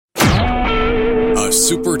a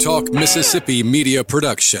Super Talk Mississippi media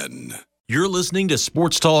production. You're listening to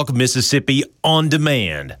Sports Talk Mississippi On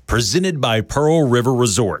Demand, presented by Pearl River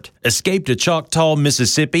Resort. Escape to Choctaw,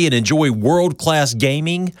 Mississippi and enjoy world-class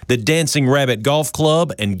gaming, the Dancing Rabbit Golf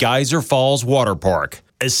Club, and Geyser Falls Water Park.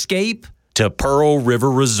 Escape to Pearl River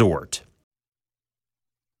Resort.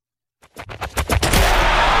 To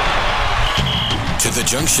the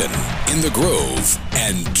junction, in the Grove,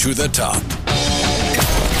 and to the top.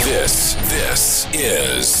 This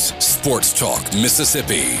is Sports Talk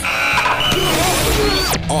Mississippi.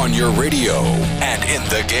 On your radio and in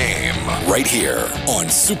the game, right here on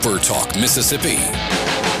Super Talk Mississippi.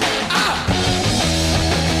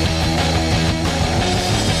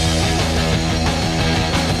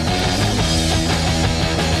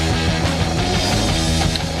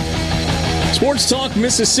 Sports Talk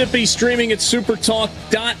Mississippi, streaming at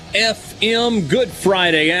supertalk.fm. Good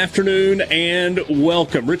Friday afternoon and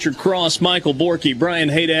welcome. Richard Cross, Michael Borky, Brian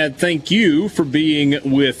Haydad, thank you for being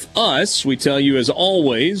with us. We tell you, as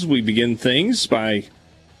always, we begin things by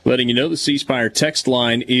letting you know the C Spire text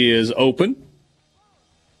line is open.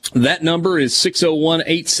 That number is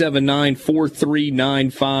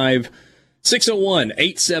 601-879-4395.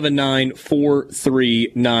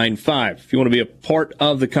 601-879-4395. If you want to be a part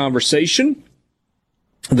of the conversation,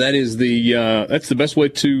 that's the best way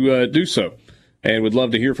to do so, and would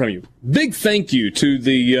love to hear from you. Big thank you to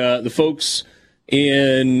the folks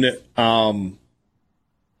in Hattiesburg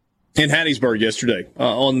yesterday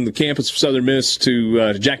on the campus of Southern Miss,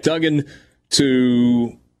 to Jack Duggan,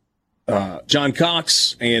 to John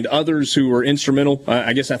Cox, and others who were instrumental.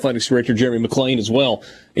 I guess Athletics Director Jeremy McClain as well,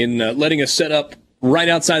 in letting us set up right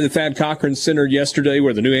outside the Thad Cochran Center yesterday,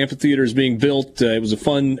 where the new amphitheater is being built. It was a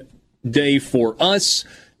fun day for us,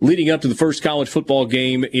 leading up to the first college football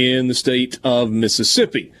game in the state of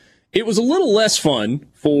Mississippi. It was a little less fun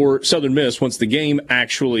for Southern Miss once the game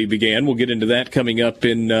actually began. We'll get into that coming up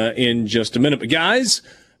in just a minute. But guys,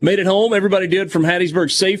 made it home. Everybody did, from Hattiesburg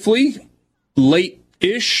safely,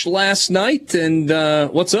 late-ish last night. And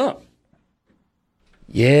what's up?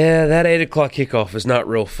 Yeah, that 8 o'clock kickoff is not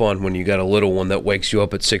real fun when you got a little one that wakes you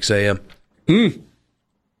up at 6 a.m.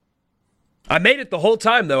 I made it the whole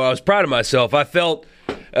time, though. I was proud of myself. I felt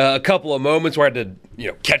a couple of moments where I had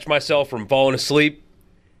to, catch myself from falling asleep,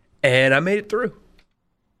 and I made it through.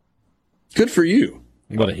 Good for you.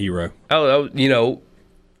 What a hero.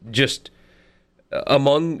 Just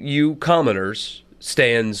among you commoners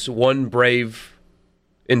stands one brave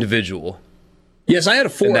individual. Yes, I had a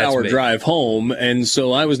 4-hour drive home, and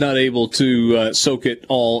so I was not able to soak it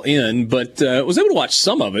all in, but was able to watch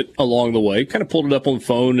some of it along the way. Kind of pulled it up on the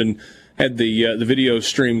phone and had the video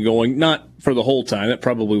stream going, not for the whole time. That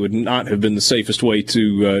probably would not have been the safest way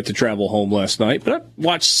to travel home last night, but I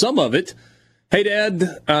watched some of it. Hey,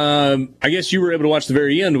 Dad, I guess you were able to watch the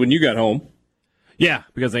very end when you got home. Yeah,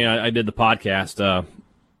 because I did the podcast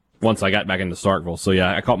once I got back into Starkville. So,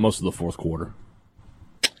 yeah, I caught most of the fourth quarter.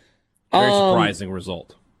 Very surprising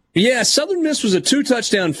result. Yeah, Southern Miss was a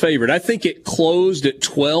 2-touchdown favorite. I think it closed at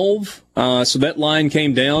 12, so that line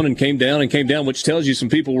came down and came down and came down, which tells you some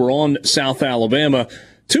people were on South Alabama.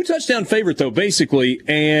 2-touchdown favorite, though, basically,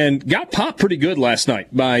 and got popped pretty good last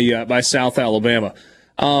night by South Alabama.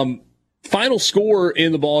 Final score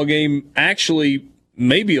in the ballgame actually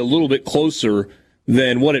maybe a little bit closer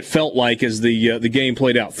than what it felt like as the game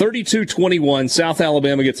played out. 32-21, South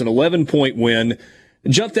Alabama gets an 11-point win.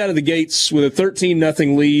 Jumped out of the gates with a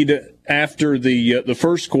 13-0 lead after the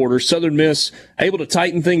first quarter. Southern Miss able to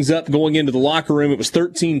tighten things up going into the locker room. It was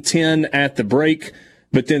 13-10 at the break,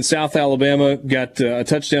 but then South Alabama got a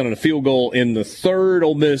touchdown and a field goal in the third.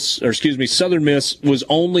 Southern Miss was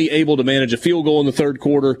only able to manage a field goal in the third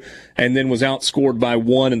quarter and then was outscored by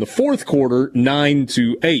 1 in the fourth quarter,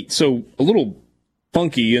 9-8. So a little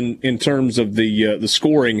funky in terms of the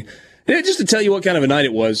scoring. Just to tell you what kind of a night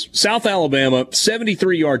it was, South Alabama,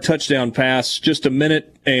 73-yard touchdown pass just a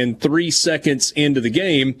minute and 3 seconds into the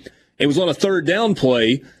game. It was on a third down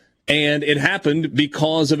play, and it happened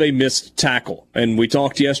because of a missed tackle. And we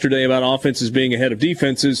talked yesterday about offenses being ahead of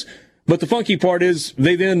defenses, but the funky part is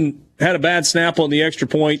they then had a bad snap on the extra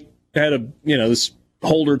point, had this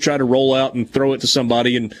holder try to roll out and throw it to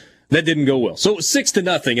somebody, and that didn't go well. So it was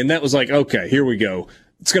 6-0, and that was like, okay, here we go.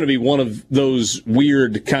 It's going to be one of those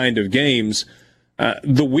weird kind of games.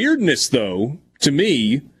 The weirdness, though, to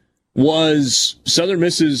me, was Southern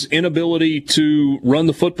Miss's inability to run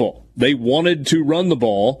the football. They wanted to run the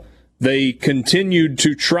ball. They continued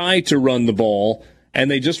to try to run the ball,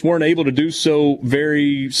 and they just weren't able to do so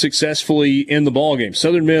very successfully in the ballgame.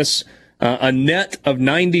 Southern Miss A net of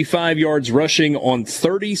 95 yards rushing on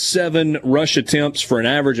 37 rush attempts for an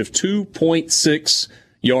average of 2.6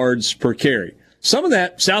 yards per carry. Some of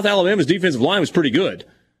that, South Alabama's defensive line was pretty good.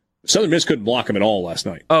 Southern Miss couldn't block them at all last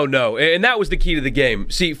night. Oh, no, and that was the key to the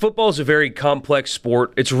game. See, football is a very complex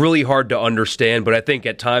sport. It's really hard to understand, but I think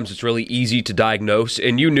at times it's really easy to diagnose,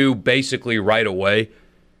 and you knew basically right away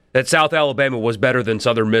that South Alabama was better than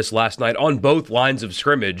Southern Miss last night on both lines of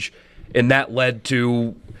scrimmage, and that led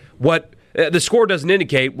to what the score doesn't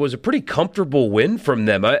indicate was a pretty comfortable win from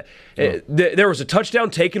them. There was a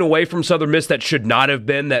touchdown taken away from Southern Miss that should not have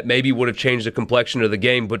been, that maybe would have changed the complexion of the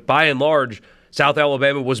game, but by and large, South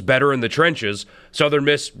Alabama was better in the trenches. Southern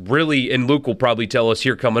Miss really, and Luke will probably tell us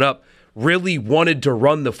here coming up, really wanted to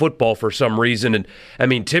run the football for some reason. And, I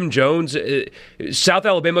mean, Tim Jones, South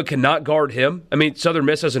Alabama cannot guard him. I mean, Southern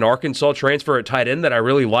Miss has an Arkansas transfer at tight end that I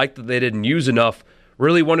really liked that they didn't use enough.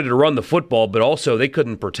 Really wanted to run the football, but also they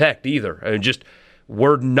couldn't protect either. I mean, just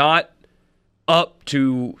were not up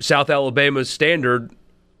to South Alabama's standard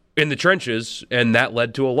in the trenches, and that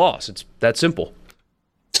led to a loss. It's that simple.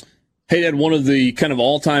 Hey, Ed, one of the kind of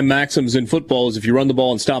all-time maxims in football is if you run the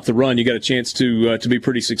ball and stop the run, you got a chance to be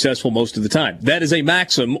pretty successful most of the time. That is a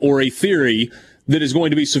maxim or a theory that is going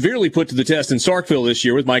to be severely put to the test in Starkville this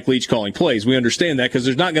year with Mike Leach calling plays. We understand that because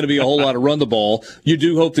there's not going to be a whole lot of run the ball. You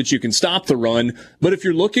do hope that you can stop the run. But if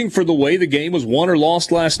you're looking for the way the game was won or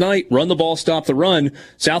lost last night, run the ball, stop the run.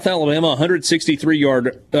 South Alabama, 163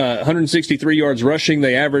 yards rushing.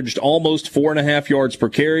 They averaged almost 4.5 yards per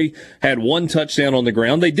carry, had one touchdown on the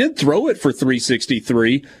ground. They did throw it for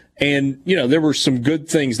 363. And, you know, there were some good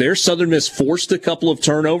things there. Southern Miss forced a couple of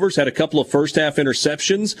turnovers, had a couple of first-half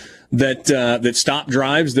interceptions that stopped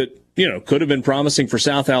drives that, you know, could have been promising for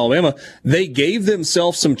South Alabama. They gave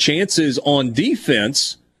themselves some chances on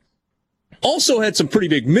defense, also had some pretty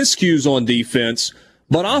big miscues on defense,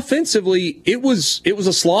 but offensively, it was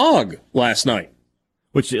a slog last night.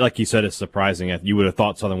 Which, like you said, is surprising. You would have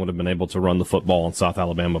thought Southern would have been able to run the football in South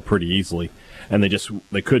Alabama pretty easily, and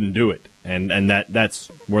they couldn't do it. And that's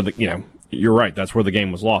where you're right. That's where the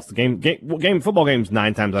game was lost. Football games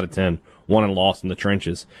 9 times out of 10 won and lost in the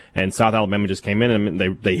trenches. And South Alabama just came in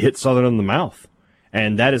and they hit Southern in the mouth.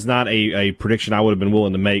 And that is not a prediction I would have been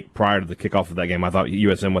willing to make prior to the kickoff of that game. I thought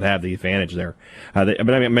USM would have the advantage there. But I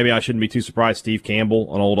mean, maybe I shouldn't be too surprised. Steve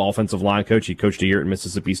Campbell, an old offensive line coach, he coached a year at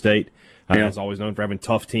Mississippi State. He's always known for having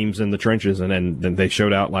tough teams in the trenches, and then they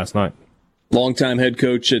showed out last night. Longtime head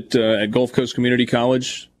coach at Gulf Coast Community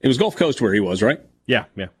College. It was Gulf Coast where he was, right? Yeah.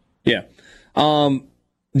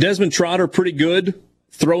 Desmond Trotter, pretty good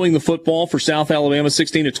throwing the football for South Alabama,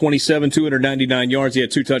 16 of 27, 299 yards. He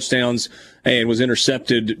had 2 touchdowns and was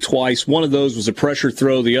intercepted twice. One of those was a pressure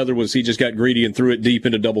throw. The other was he just got greedy and threw it deep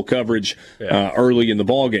into double coverage early in the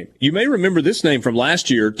ballgame. You may remember this name from last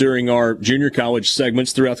year during our junior college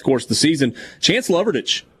segments throughout the course of the season. Chance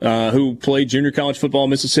Loverditch, who played junior college football in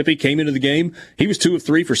Mississippi, came into the game. He was 2 of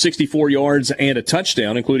 3 for 64 yards and a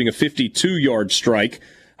touchdown, including a 52-yard strike.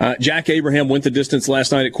 Jack Abraham went the distance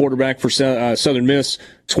last night at quarterback for Southern Miss,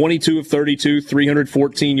 22 of 32,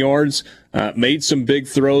 314 yards, made some big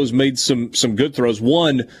throws, made some good throws.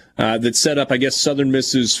 One that set up, I guess, Southern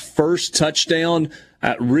Miss's first touchdown.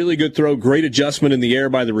 Really good throw, great adjustment in the air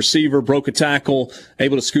by the receiver, broke a tackle,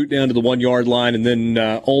 able to scoot down to the 1-yard line, and then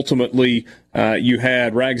ultimately you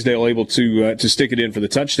had Ragsdale able to stick it in for the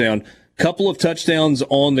touchdown. Couple of touchdowns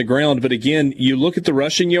on the ground, but again, you look at the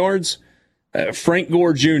rushing yards. Frank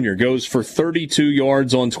Gore Jr. goes for 32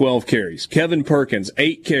 yards on 12 carries. Kevin Perkins,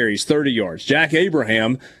 8 carries, 30 yards. Jack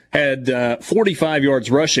Abraham had 45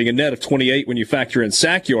 yards rushing, a net of 28 when you factor in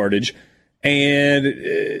sack yardage.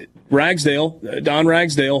 And Don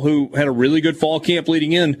Ragsdale, who had a really good fall camp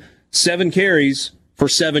leading in, 7 carries for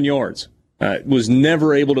 7 yards. Was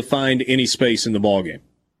never able to find any space in the ballgame.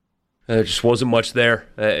 There just wasn't much there.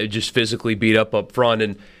 Just physically beat up front.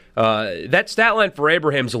 And that stat line for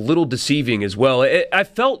Abraham's a little deceiving as well. I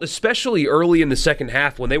felt, especially early in the second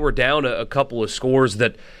half, when they were down a couple of scores,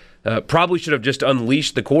 that probably should have just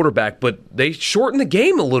unleashed the quarterback, but they shortened the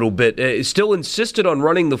game a little bit. Still insisted on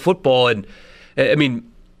running the football, and I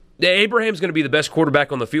mean, Abraham's going to be the best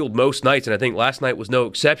quarterback on the field most nights, and I think last night was no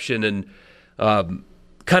exception, and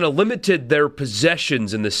kind of limited their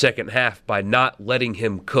possessions in the second half by not letting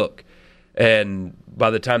him cook. And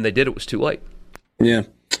by the time they did, it was too late. Yeah.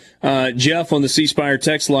 Jeff on the C Spire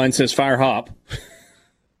text line says, fire Hop.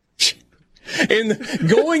 And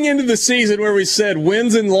going into the season where we said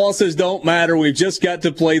wins and losses don't matter, we've just got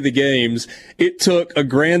to play the games, it took a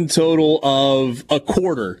grand total of a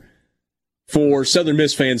quarter for Southern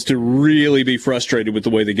Miss fans to really be frustrated with the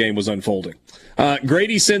way the game was unfolding.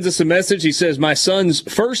 Grady sends us a message. He says, my son's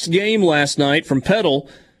first game last night from Petal,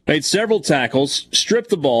 made several tackles, stripped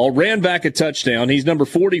the ball, ran back a touchdown. He's number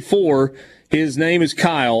 44. His name is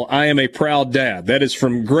Kyle. I am a proud dad. That is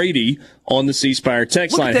from Grady on the C Spire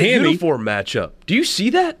text line. Look at that uniform matchup. Do you see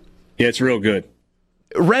that? Yeah, it's real good.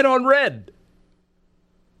 Red on red.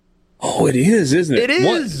 Oh, it is, isn't it? It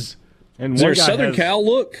is. And Is there a Southern Cal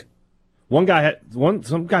look?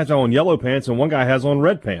 Some guys are on yellow pants and one guy has on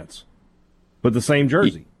red pants, but the same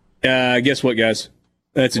jersey. Guess what, guys?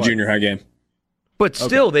 That's a junior high game. But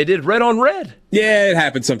still, They did red on red. Yeah, it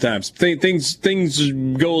happens sometimes. Things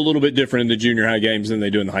go a little bit different in the junior high games than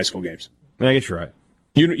they do in the high school games. I guess you're right.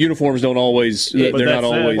 Uniforms don't always. They're not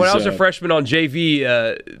always. When I was a freshman on JV,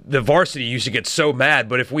 the varsity used to get so mad.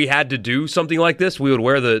 But if we had to do something like this, we would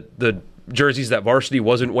wear the jerseys that varsity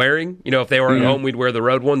wasn't wearing. You know, if they were at home, we'd wear the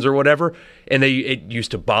road ones or whatever. And it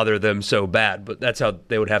used to bother them so bad. But that's how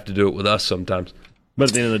they would have to do it with us sometimes. But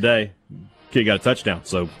at the end of the day, kid got a touchdown.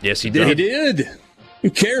 So yes, he did. He did. Who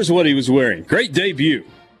cares what he was wearing? Great debut.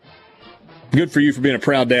 Good for you for being a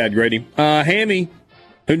proud dad, Grady. Hammy,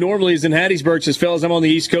 who normally is in Hattiesburg, says, fellas, I'm on the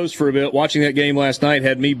East Coast for a bit. Watching that game last night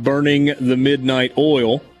had me burning the midnight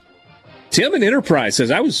oil. Tim in Enterprise says,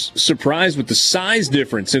 I was surprised with the size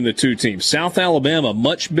difference in the two teams. South Alabama,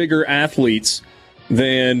 much bigger athletes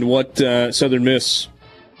than what Southern Miss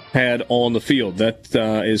had on the field. That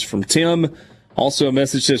is from Tim. Also, a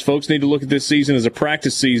message says, folks need to look at this season as a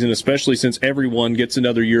practice season, especially since everyone gets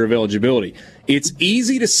another year of eligibility. It's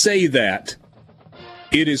easy to say that.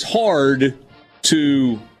 It is hard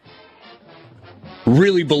to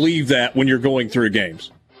really believe that when you're going through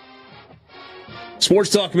games.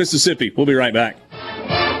 Sports Talk Mississippi. We'll be right back.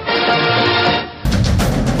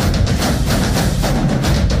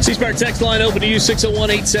 C-Spire text line open to you,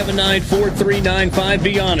 601-879-4395.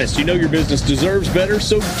 Be honest, you know your business deserves better,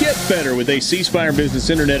 so get better with a C-Spire business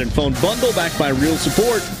internet and phone bundle backed by real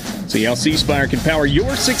support. See how C-Spire can power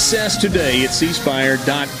your success today at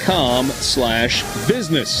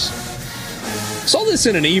cspire.com/business. Saw this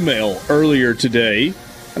in an email earlier today.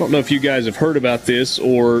 I don't know if you guys have heard about this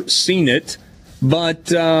or seen it, but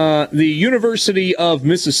the University of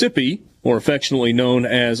Mississippi, more affectionately known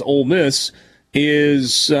as Ole Miss,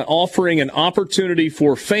 is offering an opportunity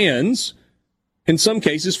for fans, in some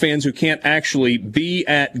cases fans who can't actually be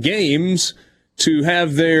at games, to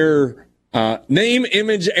have their name,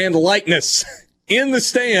 image, and likeness in the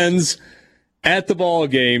stands at the ball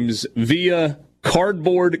games via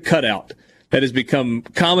cardboard cutout. That has become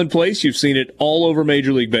commonplace. You've seen it all over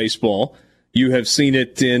Major League Baseball. You have seen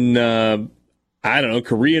it in,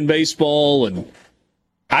 Korean baseball, and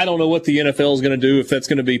I don't know what the NFL is going to do, if that's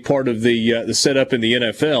going to be part of the setup in the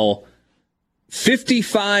NFL.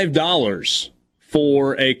 $55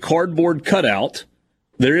 for a cardboard cutout.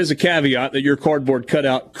 There is a caveat that your cardboard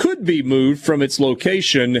cutout could be moved from its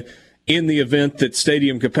location in the event that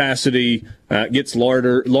stadium capacity gets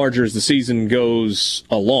larger as the season goes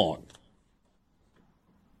along.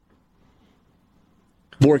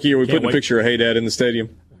 Borky, are we putting a picture of Haydad in the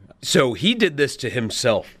stadium? So he did this to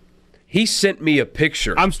himself. He sent me a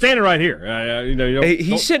picture. I'm standing right here.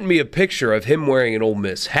 He sent me a picture of him wearing an Ole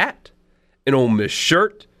Miss hat, an Ole Miss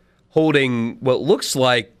shirt, holding what looks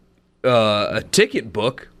like a ticket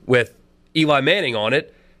book with Eli Manning on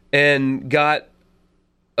it, and got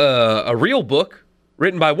a real book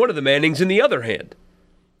written by one of the Mannings in the other hand.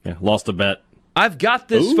 Yeah, lost a bet. I've got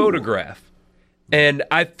this photograph, and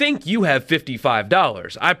I think you have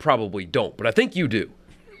 $55. I probably don't, but I think you do.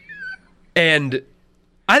 And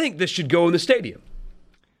I think this should go in the stadium.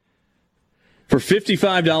 For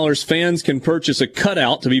 $55, fans can purchase a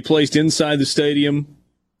cutout to be placed inside the stadium,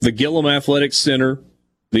 the Gillum Athletic Center,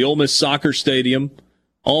 the Ole Miss Soccer Stadium.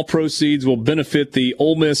 All proceeds will benefit the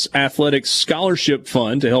Ole Miss Athletics Scholarship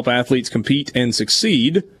Fund to help athletes compete and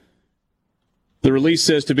succeed. The release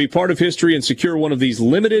says to be part of history and secure one of these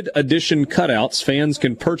limited edition cutouts, fans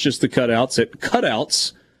can purchase the cutouts at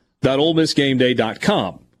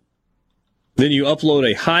cutouts.olemissgameday.com. Then you upload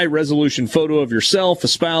a high-resolution photo of yourself, a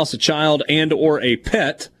spouse, a child, and or a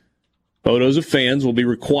pet. Photos of fans will be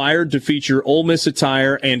required to feature Ole Miss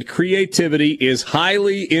attire, and creativity is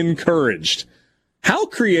highly encouraged. How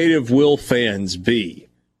creative will fans be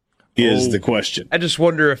is the question. I just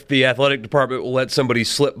wonder if the athletic department will let somebody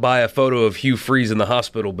slip by a photo of Hugh Freeze in the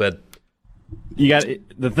hospital bed. You got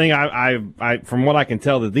the thing. I from what I can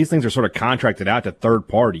tell, that these things are sort of contracted out to third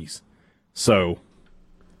parties. So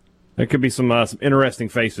There could be some interesting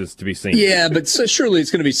faces to be seen. Yeah, but surely it's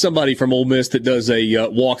going to be somebody from Ole Miss that does a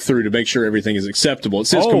walkthrough to make sure everything is acceptable. It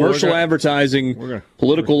says commercial advertising,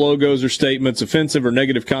 political logos or statements, offensive or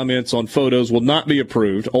negative comments on photos will not be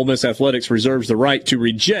approved. Ole Miss Athletics reserves the right to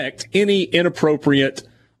reject any inappropriate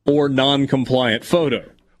or non-compliant photo.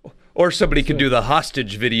 Or somebody could do the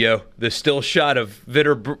hostage video, the still shot of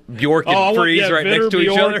Vitter, Bjork, and Freeze right Vitter, next to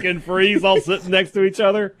Bjork, each other. And Freeze all sitting next to each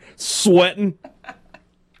other, sweating.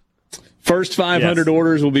 First 500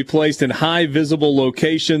 orders will be placed in high visible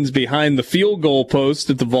locations behind the field goal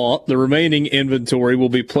post at the vault. The remaining inventory will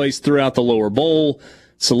be placed throughout the lower bowl.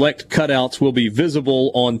 Select cutouts will be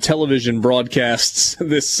visible on television broadcasts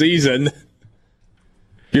this season.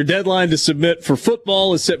 Your deadline to submit for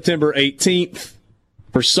football is September 18th.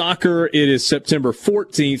 For soccer, it is September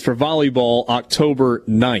 14th. For volleyball, October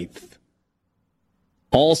 9th.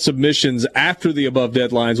 All submissions after the above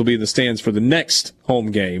deadlines will be in the stands for the next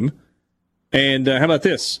home game. And how about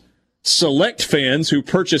this? Select fans who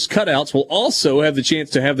purchase cutouts will also have the chance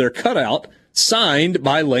to have their cutout signed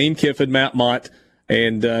by Lane Kiffin, Matt Mott,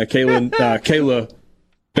 and Kayla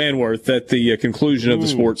Banworth at the conclusion of the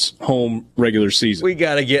sports home regular season. We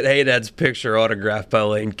got to get Haydad's picture autographed by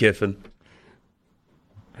Lane Kiffin.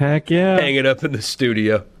 Heck yeah. Hang it up in the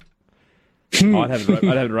studio. I'd have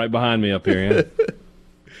it right behind me up here, yeah.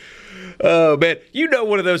 Oh, man. You know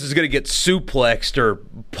one of those is going to get suplexed or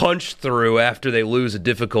punched through after they lose a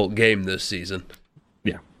difficult game this season.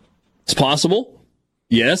 Yeah. It's possible.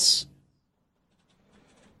 Yes.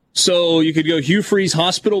 So you could go Hugh Freeze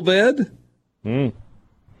hospital bed. I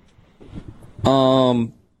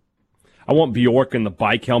want Bjork in the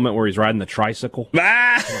bike helmet where he's riding the tricycle.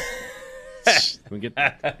 Can we get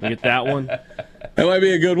that one? That might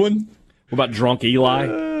be a good one. What about drunk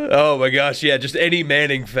Eli? Oh, my gosh. Yeah, just any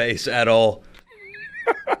Manning face at all.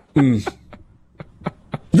 This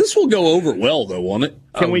will go over well, though, won't it?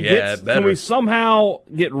 Can we somehow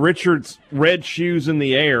get Richard's red shoes in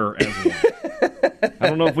the air as well? I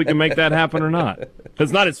don't know if we can make that happen or not.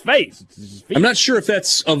 It's not his face. It's his feet. I'm not sure if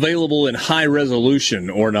that's available in high resolution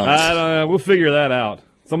or not. I don't know. We'll figure that out.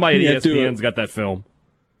 Somebody at ESPN's got that film.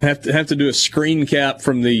 Have to do a screen cap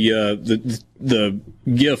from the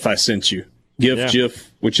GIF I sent you.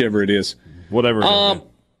 GIF, whichever it is. Whatever.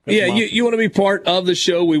 Yeah, you want to be part of the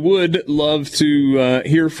show? We would love to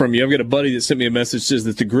hear from you. I've got a buddy that sent me a message that says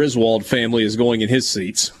that the Griswold family is going in his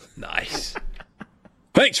seats. Nice.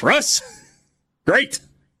 Thanks, Russ. Great.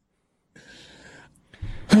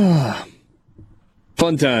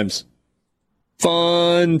 Fun times.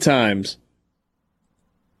 Fun times.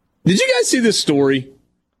 Did you guys see this story?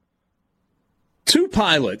 2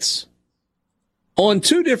 pilots on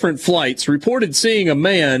 2 different flights reported seeing a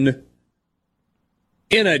man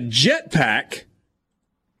in a jetpack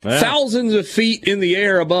thousands of feet in the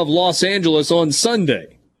air above Los Angeles on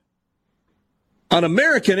Sunday. An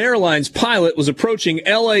American Airlines pilot was approaching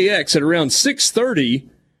LAX at around 6:30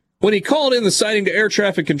 when he called in the sighting to air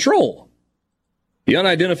traffic control. The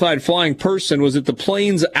unidentified flying person was at the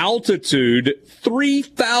plane's altitude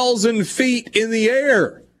 3,000 feet in the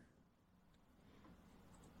air.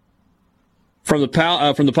 From the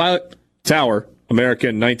pilot tower, America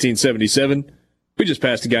in 1977, we just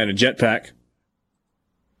passed a guy in a jetpack.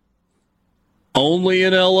 Only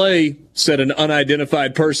in L.A., said an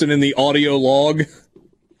unidentified person in the audio log.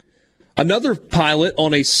 Another pilot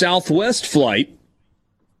on a Southwest flight,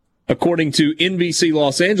 according to NBC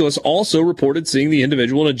Los Angeles, also reported seeing the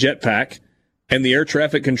individual in a jetpack, and the air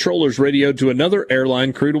traffic controllers radioed to another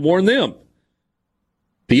airline crew to warn them.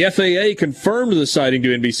 The FAA confirmed the sighting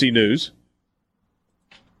to NBC News.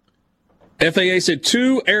 FAA said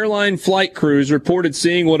 2 airline flight crews reported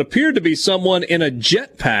seeing what appeared to be someone in a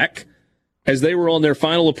jetpack as they were on their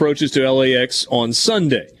final approaches to LAX on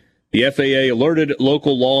Sunday. The FAA alerted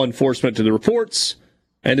local law enforcement to the reports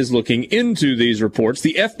and is looking into these reports.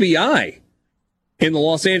 The FBI in the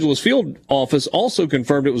Los Angeles field office also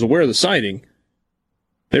confirmed it was aware of the sighting.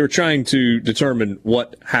 They were trying to determine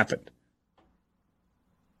what happened.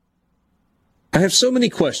 I have so many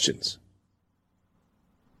questions.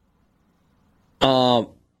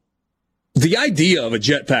 The idea of a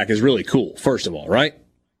jetpack is really cool, first of all, right?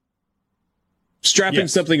 Strapping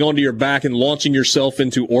something onto your back and launching yourself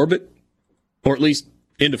into orbit, or at least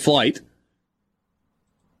into flight.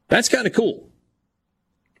 That's kind of cool.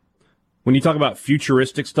 When you talk about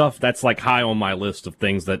futuristic stuff, that's like high on my list of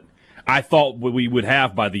things that I thought we would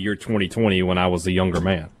have by the year 2020 when I was a younger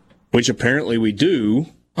man. Which apparently we do.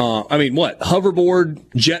 What? Hoverboard,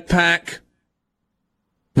 jetpack.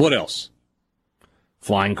 What else?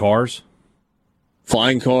 Flying cars.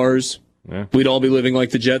 Flying cars. Yeah. We'd all be living like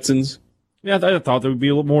the Jetsons. Yeah, I thought there would be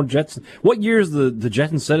a little more jets. What year is the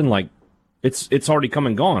Jetsons set in? Like, it's already come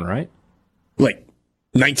and gone, right? Like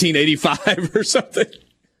 1985 or something.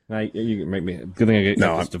 Now, you can make me. Good thing I get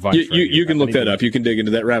No, this device. you can look that up. You can dig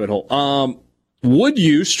into that rabbit hole. Would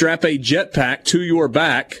you strap a jetpack to your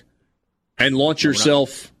back and launch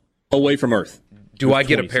yourself away from Earth? Do I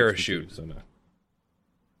get a parachute? So no.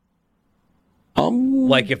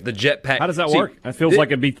 Like if the jetpack. How does that work? It feels like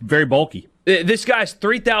it'd be very bulky. This guy's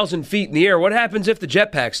 3,000 feet in the air. What happens if the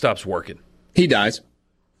jetpack stops working? He dies.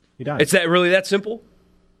 He dies. It's really that simple?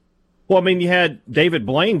 Well, I mean, you had David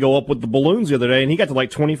Blaine go up with the balloons the other day, and he got to like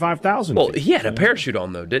 25,000. Well, he had a parachute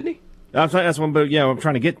on, though, didn't he? That's one, but yeah, I'm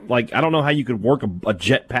trying to get, like, I don't know how you could work a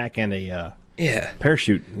jetpack and a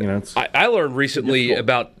parachute. You know, I learned recently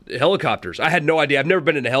about helicopters. I had no idea. I've never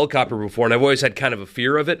been in a helicopter before, and I've always had kind of a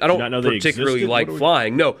fear of it. I don't particularly like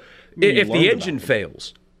flying. No, if the engine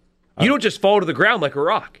fails, you don't just fall to the ground like a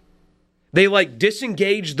rock. They, like,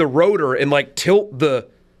 disengage the rotor and, like, tilt the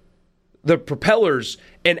propellers,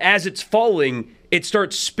 and as it's falling, it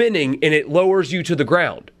starts spinning, and it lowers you to the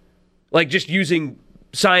ground. Like, just using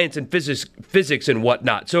science and physics and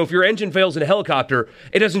whatnot. So if your engine fails in a helicopter,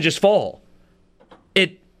 it doesn't just fall.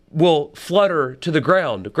 It will flutter to the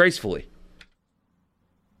ground gracefully.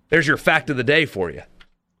 There's your fact of the day for you.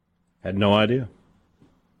 Had no idea.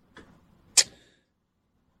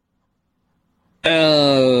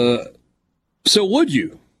 So would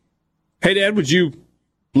you? Hey, Dad, would you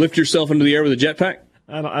lift yourself into the air with a jetpack?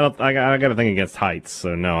 I got to think against heights,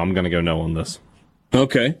 so no, I'm going to go no on this.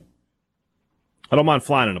 Okay. I don't mind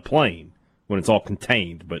flying in a plane when it's all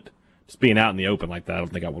contained, but just being out in the open like that, I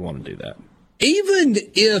don't think I would want to do that. Even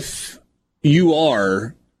if you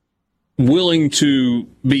are willing to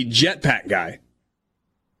be jetpack guy,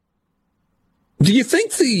 do you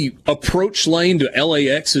think the approach lane to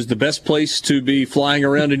LAX is the best place to be flying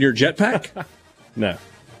around in your jetpack? No.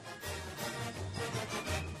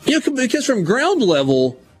 You know, because from ground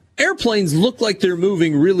level, airplanes look like they're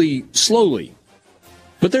moving really slowly.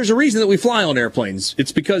 But there's a reason that we fly on airplanes.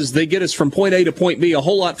 It's because they get us from point A to point B a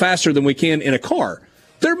whole lot faster than we can in a car.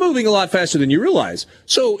 They're moving a lot faster than you realize.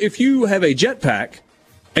 So if you have a jetpack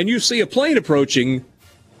and you see a plane approaching,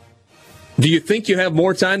 do you think you have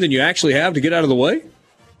more time than you actually have to get out of the way?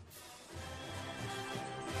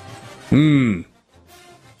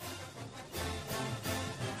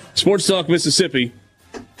 Sports Talk Mississippi,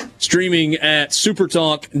 streaming at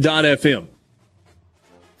supertalk.fm.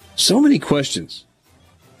 So many questions.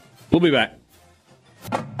 We'll be back.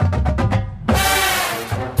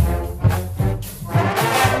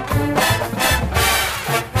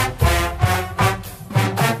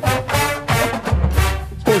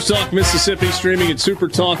 Sports Talk Mississippi, streaming at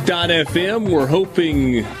supertalk.fm. We were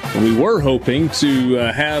hoping to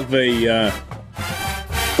have a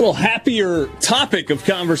little happier topic of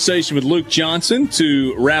conversation with Luke Johnson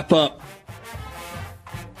to wrap up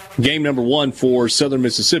game number 1 for Southern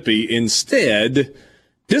Mississippi. Instead,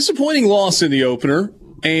 disappointing loss in the opener.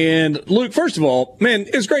 And Luke, first of all, man,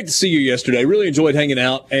 it was great to see you yesterday. Really enjoyed hanging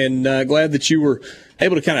out, and glad that you were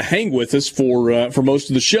able to kind of hang with us for most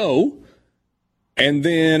of the show. And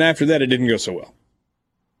then after that, it didn't go so well.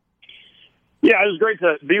 Yeah, it was great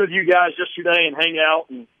to be with you guys yesterday and hang out,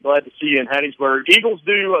 and glad to see you in Hattiesburg. Eagles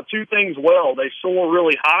do two things well. They soar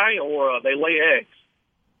really high, or they lay eggs.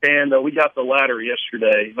 And we got the latter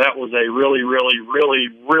yesterday. That was a really, really, really,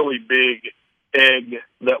 really big egg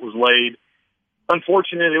that was laid.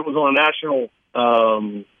 Unfortunate, it was on a national,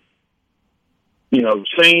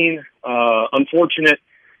 scene. Unfortunate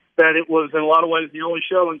that it was, in a lot of ways, the only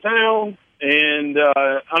show in town. And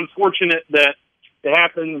unfortunate that it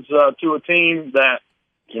happens to a team that,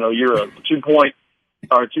 you're a 2-point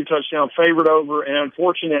or 2-touchdown favorite over. And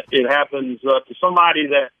unfortunate it happens to somebody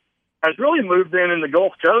that has really moved in the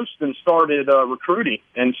Gulf Coast and started recruiting.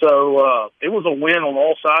 And so it was a win on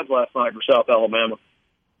all sides last night for South Alabama.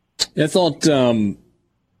 I thought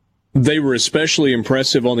they were especially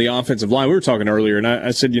impressive on the offensive line. We were talking earlier, and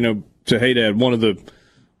I said, to Haydad, one of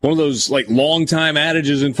those like long-time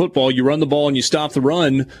adages in football, you run the ball and you stop the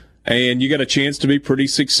run, and you got a chance to be pretty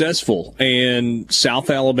successful. And South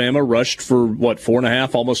Alabama rushed for,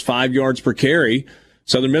 4.5, almost 5 yards per carry.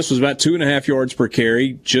 Southern Miss was about 2.5 yards per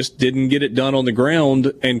carry, just didn't get it done on the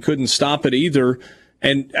ground and couldn't stop it either.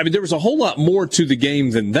 And, I mean, there was a whole lot more to the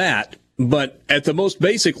game than that. But at the most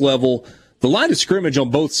basic level, the line of scrimmage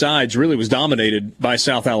on both sides really was dominated by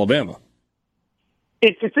South Alabama.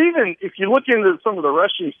 It's even, if you look into some of the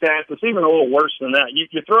rushing stats, it's even a little worse than that. You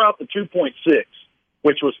throw out the 2.6,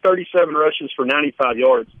 which was 37 rushes for 95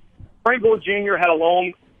 yards. Frank Gore Jr. had a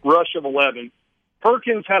long rush of 11.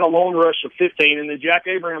 Perkins had a long rush of 15, and then Jack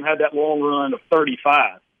Abraham had that long run of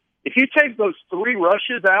 35. If you take those 3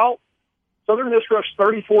 rushes out, Southern Miss rushed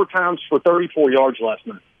 34 times for 34 yards last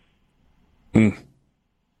night.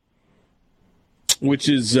 Which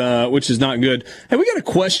is not good. Hey, we got a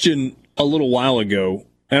question a little while ago,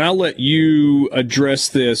 and I'll let you address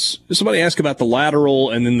this. Somebody asked about the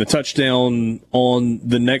lateral and then the touchdown on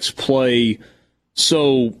the next play.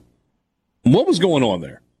 So, what was going on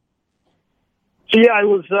there? So yeah, it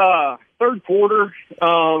was third quarter,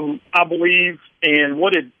 I believe, and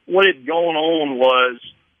what had gone on was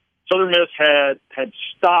Southern Miss had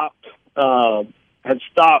stopped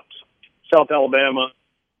South Alabama.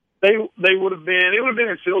 It would have been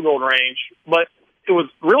in field goal range, but it was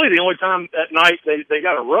really the only time that night they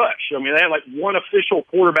got a rush. I mean, they had like one official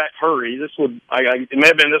quarterback hurry. It may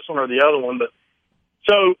have been this one or the other one, but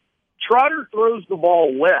so Trotter throws the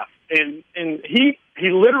ball left, and he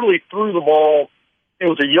literally threw the ball. It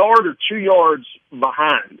was a yard or 2 yards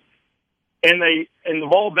behind, and the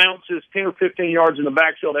ball bounces 10 or 15 yards in the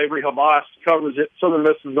backfield. Avery Habas covers it. Southern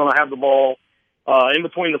Miss is going to have the ball in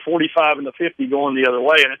between the 45 and the 50 going the other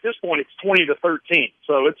way. And at this point, it's 20-13,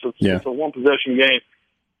 so it's a one possession game.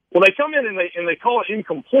 Well, they come in and they call it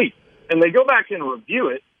incomplete, and they go back and review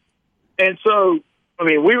it. And so, I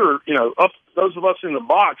mean, we were up. Those of us in the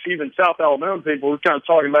box, even South Alabama people, were kind of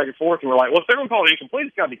talking back and forth, and we're like, well, if they're going to call it incomplete,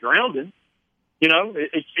 it's got to be grounded.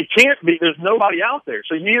 It can't be. There's nobody out there.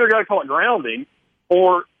 So you either got to call it grounding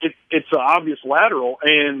or it's an obvious lateral.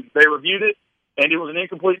 And they reviewed it, and it was an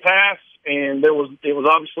incomplete pass. And it was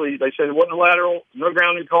obviously, they said it wasn't a lateral, no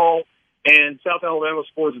grounding call. And South Alabama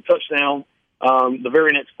scores a touchdown the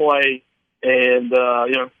very next play. And,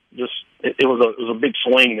 it was a big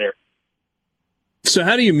swing there. So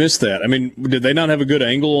how do you miss that? I mean, did they not have a good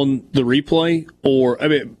angle on the replay? Or, I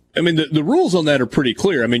mean, the rules on that are pretty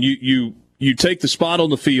clear. I mean, you take the spot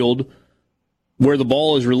on the field where the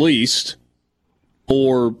ball is released,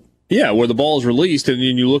 where the ball is released, and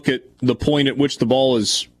then you look at the point at which the ball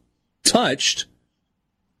is touched,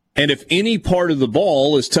 and if any part of the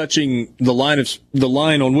ball is touching the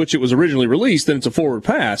line on which it was originally released, then it's a forward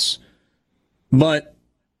pass. But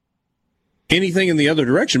anything in the other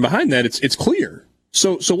direction behind that, it's clear.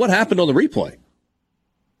 So what happened on the replay?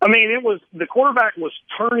 I mean, the quarterback was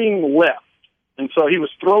turning left. And so he was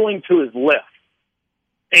throwing to his left.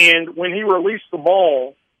 And when he released the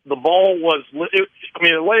ball was, the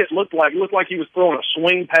way it looked like he was throwing a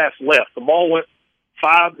swing pass left. The ball went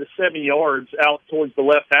 5 to 7 yards out towards the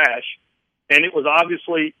left hash. And it was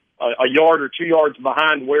obviously a yard or 2 yards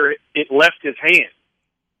behind where it left his hand.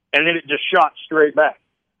 And then it just shot straight back.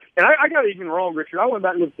 And I got it even wrong, Richard. I went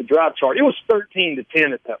back and looked at the drive chart. It was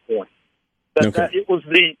 13-10 at that point. It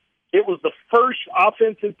was the first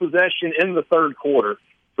offensive possession in the third quarter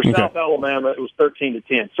for South Alabama. It was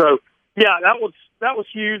 13-10. So, yeah, that was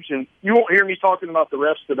huge. And you won't hear me talking about the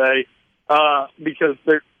refs today because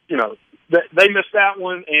they missed that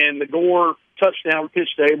one. And the Gore touchdown pitch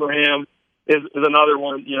to Abraham is another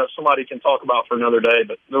one. Somebody can talk about for another day.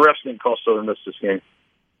 But the refs didn't cost Southern Miss this game.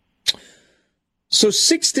 So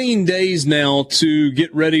 16 days now to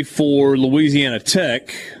get ready for Louisiana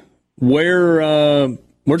Tech. Where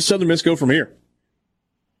does Southern Miss go from here?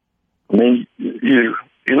 I mean, you're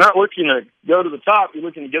not looking to go to the top. You're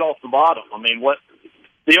looking to get off the bottom. I mean,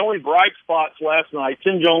 the only bright spots last night,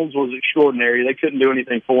 Tim Jones was extraordinary. They couldn't do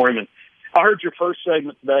anything for him. And I heard your first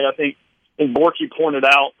segment today. I think Borky pointed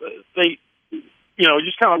out they,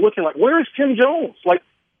 just kind of looking like, where is Tim Jones? Like,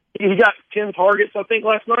 he got 10 targets, I think,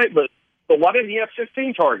 last night, but why didn't he have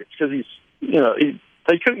 15 targets? Because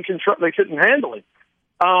they couldn't handle him.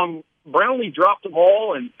 Brownlee dropped the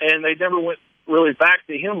ball, and they never went really back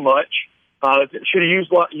to him much. Should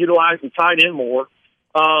have utilized the tight end more.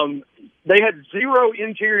 They had 0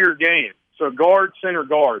 interior game, so guard, center,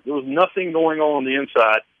 guard. There was nothing going on the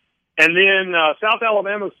inside. And then South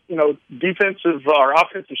Alabama's defensive or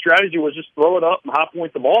offensive strategy was just throw it up and high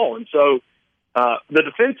point the ball. And so the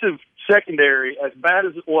defensive secondary, as bad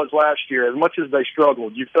as it was last year, as much as they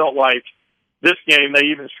struggled, you felt like this game they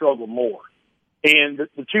even struggled more. And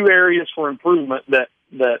the two areas for improvement that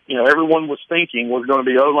everyone was thinking was going to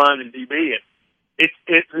be O-line and DB. And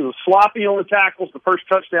it was sloppy on the tackles. The first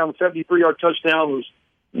touchdown, the 73-yard touchdown, was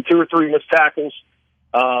 2 or 3 missed tackles.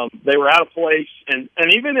 They were out of place. And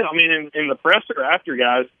even in the presser after,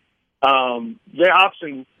 guys, Jay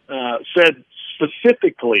Hobson said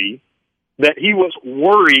specifically that he was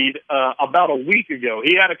worried about a week ago.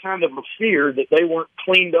 He had a kind of a fear that they weren't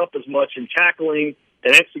cleaned up as much in tackling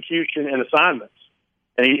and execution and assignments.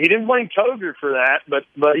 And he didn't blame Koger for that, but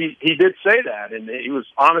he did say that, and he was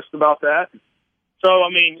honest about that. So, I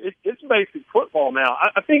mean, it's basic football now.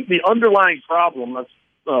 I think the underlying problem, I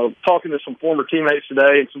was talking to some former teammates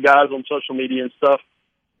today and some guys on social media and stuff,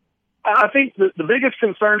 I think the biggest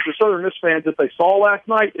concern for Southern Miss fans that they saw last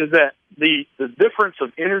night is that the difference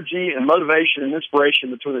of energy and motivation and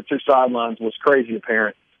inspiration between the two sidelines was crazy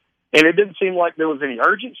apparent. And it didn't seem like there was any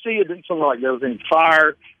urgency. It didn't seem like there was any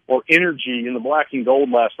fire or energy in the black and gold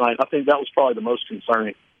last night. I think that was probably the most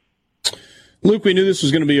concerning. Luke, we knew this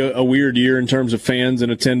was going to be a weird year in terms of fans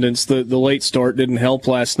and attendance. The late start didn't help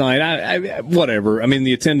last night. Whatever. I mean,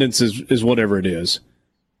 the attendance is whatever it is.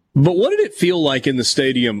 But what did it feel like in the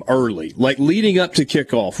stadium early? Like leading up to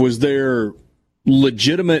kickoff, was there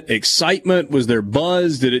legitimate excitement? Was there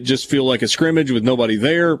buzz? Did it just feel like a scrimmage with nobody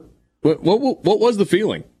there? What was the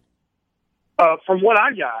feeling? From what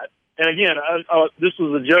I got, and again, this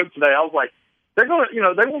was a joke today. I was like, they're going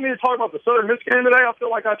to, they want me to talk about the Southern Miss game today. I feel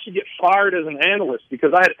like I should get fired as an analyst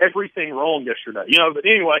because I had everything wrong yesterday. But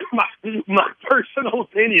anyway, my personal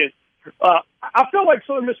opinion, I felt like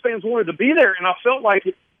Southern Miss fans wanted to be there, and I felt like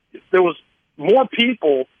there was more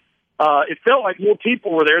people. It felt like more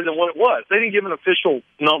people were there than what it was. They didn't give an official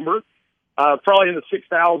number, probably in the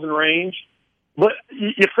 6,000 range. But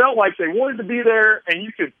you felt like they wanted to be there, and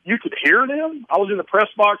you could hear them. I was in the press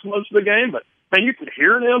box most of the game, but man, you could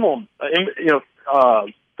hear them on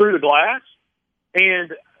through the glass,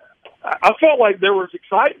 and I felt like there was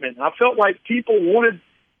excitement. I felt like people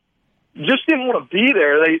just didn't want to be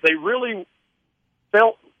there. They really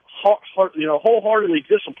felt wholeheartedly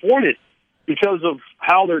disappointed because of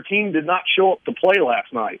how their team did not show up to play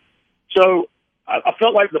last night. So I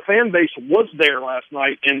felt like the fan base was there last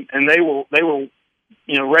night, and they were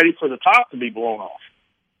ready for the top to be blown off.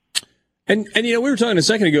 And we were talking a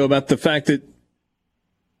second ago about the fact that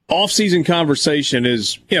off-season conversation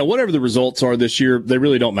is, whatever the results are this year, they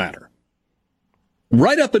really don't matter.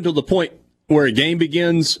 Right up until the point where a game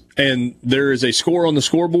begins and there is a score on the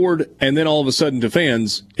scoreboard, and then all of a sudden to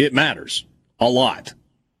fans, it matters a lot.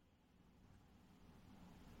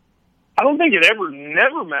 I don't think it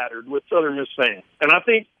never mattered with Southern Miss fans. And I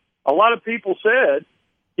think a lot of people said,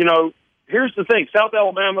 here's the thing, South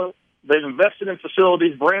Alabama, they've invested in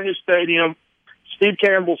facilities, brand new stadium, Steve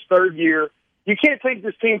Campbell's third year. You can't take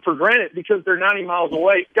this team for granted because they're 90 miles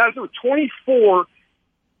away. Guys, there were 24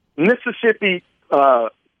 Mississippi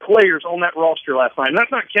players on that roster last night. And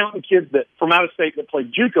that's not counting kids from out of state that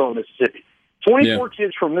played JUCO in Mississippi. 24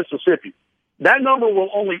 kids from Mississippi. That number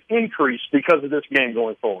will only increase because of this game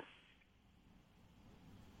going forward.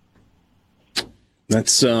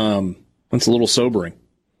 That's a little sobering.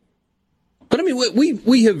 But I mean,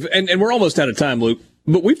 we have, and we're almost out of time, Luke,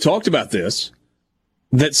 but we've talked about this,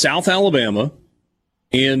 that South Alabama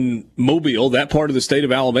and Mobile, that part of the state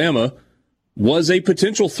of Alabama, was a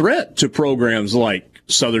potential threat to programs like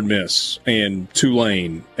Southern Miss and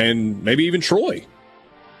Tulane and maybe even Troy.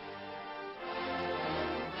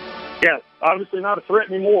 Yeah, obviously not a threat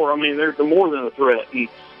anymore. I mean, they're more than a threat. And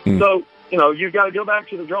so, you've got to go back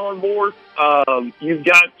to the drawing board. You've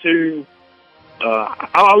got to,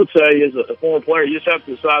 I would say, as a former player, you just have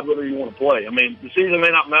to decide whether you want to play. I mean, the season may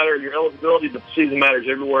not matter your eligibility, but the season matters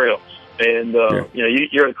everywhere else. And,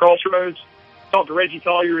 you're at the crossroads. Talked to Reggie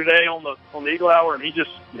Collier today on the Eagle Hour, and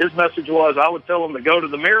his message was, I would tell him to go to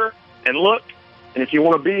the mirror and look, and if you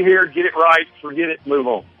want to be here, get it right, forget it, move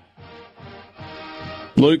on.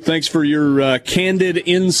 Luke, thanks for your candid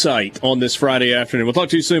insight on this Friday afternoon. We'll talk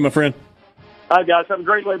to you soon, my friend. All right, guys. Have a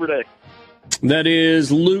great Labor Day. That is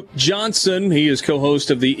Luke Johnson. He is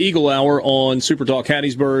co-host of the Eagle Hour on Super Talk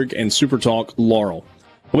Hattiesburg and Super Talk Laurel.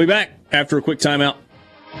 We'll be back after a quick timeout.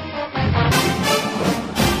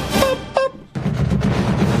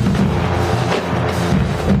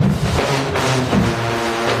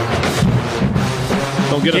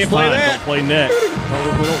 Don't get us fined. Don't play neck.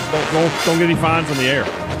 Don't get any fines on the air.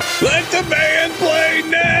 Let the band play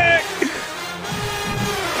neck.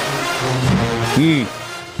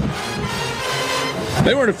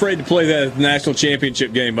 They weren't afraid to play that national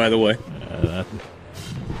championship game, by the way. They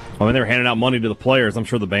were handing out money to the players. I'm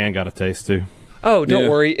sure the band got a taste, too. Oh, don't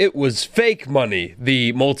worry. It was fake money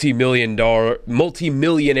the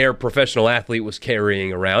multi-millionaire professional athlete was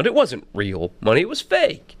carrying around. It wasn't real money. It was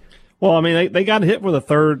fake. Well, I mean, they got hit with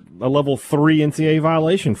a level 3 NCAA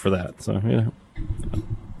violation for that. So,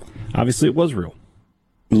 obviously it was real.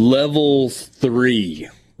 Level 3,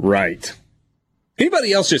 right.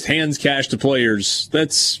 Anybody else just hands cash to players,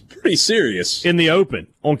 that's pretty serious. In the open,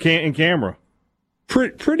 in camera.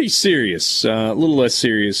 Pretty serious. A little less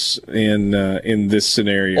serious in this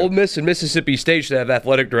scenario. Ole Miss and Mississippi State should have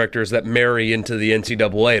athletic directors that marry into the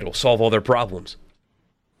NCAA. It'll solve all their problems.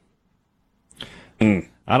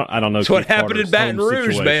 I don't know. That's what happened in Baton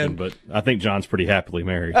Rouge, man. But I think John's pretty happily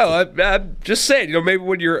married. Oh, I'm just saying. Maybe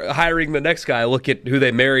when you're hiring the next guy, look at who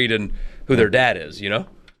they married and who their dad is. Yeah.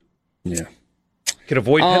 Can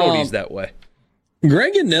avoid penalties that way.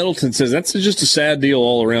 Greg in Nettleton says that's just a sad deal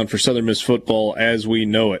all around for Southern Miss football as we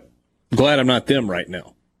know it. Glad I'm not them right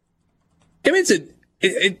now. I mean,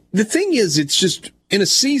 the thing is, it's just in a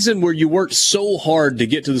season where you worked so hard to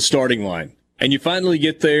get to the starting line, and you finally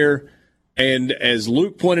get there. And as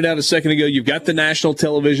Luke pointed out a second ago, you've got the national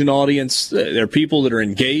television audience. There are people that are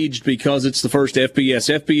engaged because it's the first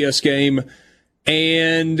FBS game.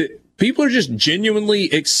 And people are just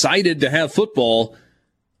genuinely excited to have football.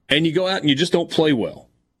 And you go out and you just don't play well.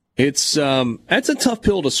 It's that's a tough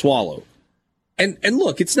pill to swallow. And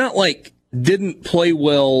look, it's not like didn't play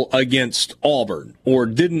well against Auburn or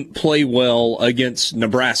didn't play well against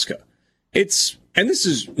Nebraska. And this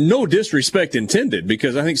is no disrespect intended,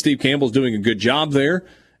 because I think Steve Campbell's doing a good job there.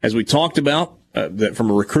 As we talked about, that from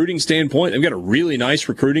a recruiting standpoint, they've got a really nice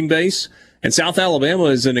recruiting base. And South Alabama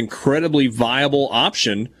is an incredibly viable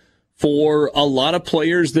option for a lot of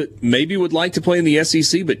players that maybe would like to play in the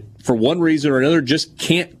SEC, but for one reason or another just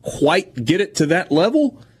can't quite get it to that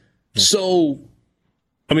level. So,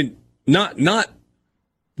 I mean, not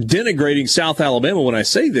denigrating South Alabama when I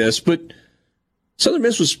say this, but Southern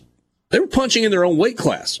Miss they were punching in their own weight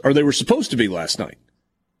class, or they were supposed to be last night.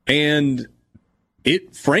 And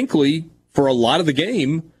it, frankly, for a lot of the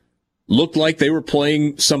game, looked like they were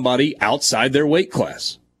playing somebody outside their weight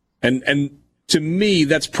class. And to me,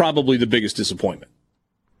 that's probably the biggest disappointment,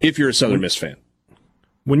 if you're a Southern Miss fan.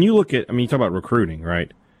 When you look at, you talk about recruiting,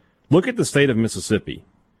 right? Look at the state of Mississippi.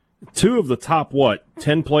 2 of the top,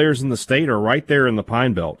 10 players in the state are right there in the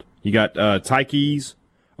Pine Belt. You got Tykees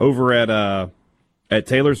over at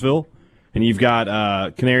Taylorsville, and you've got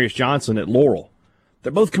Canarius Johnson at Laurel.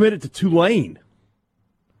 They're both committed to Tulane.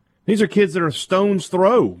 These are kids that are a stone's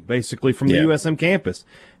throw, basically, from the USM campus.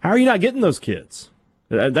 How are you not getting those kids?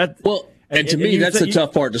 And to me, that's the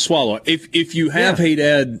tough part to swallow. If you have,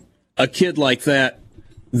 Haydad, a kid like that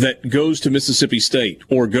goes to Mississippi State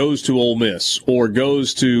or goes to Ole Miss or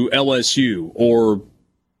goes to LSU or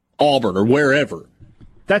Auburn or wherever,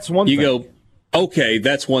 that's one thing. You go, okay,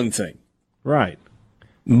 that's one thing. Right.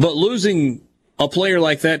 But losing a player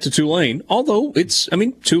like that to Tulane, although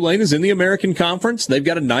Tulane is in the American Conference. They've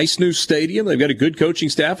got a nice new stadium. They've got a good coaching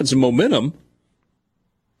staff and some momentum.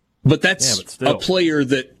 But that's a player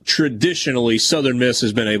that traditionally Southern Miss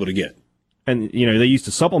has been able to get. And, they used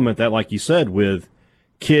to supplement that, like you said, with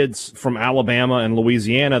kids from Alabama and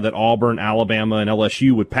Louisiana that Auburn, Alabama, and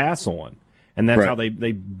LSU would pass on. And that's how they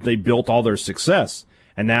built all their success.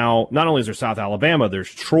 And now, not only is there South Alabama,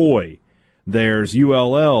 there's Troy, there's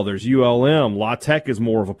ULL, there's ULM. La Tech is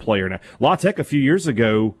more of a player now. La Tech a few years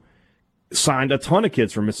ago signed a ton of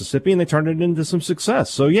kids from Mississippi, and they turned it into some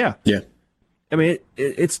success. So, yeah. I mean,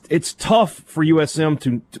 it's tough for USM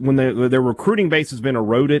to when their recruiting base has been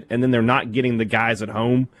eroded, and then they're not getting the guys at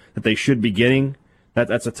home that they should be getting.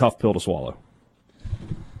 That's a tough pill to swallow.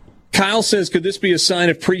 Kyle says, could this be a sign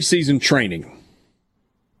of preseason training?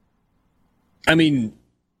 I mean,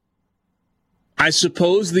 I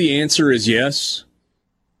suppose the answer is yes,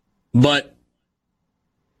 but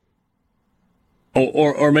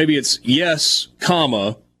or maybe it's yes,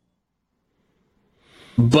 comma,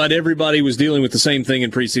 but everybody was dealing with the same thing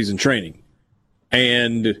in preseason training.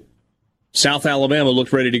 And South Alabama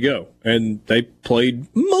looked ready to go, and they played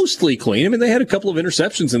mostly clean. I mean, they had a couple of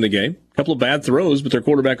interceptions in the game, a couple of bad throws, but their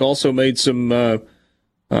quarterback also made some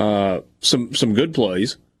good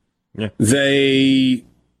plays. Yeah.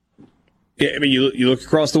 You look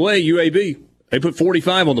across the way, UAB, they put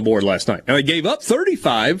 45 on the board last night. And they gave up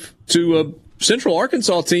 35 to a Central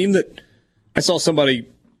Arkansas team that I saw somebody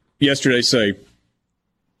yesterday say,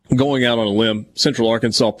 going out on a limb, Central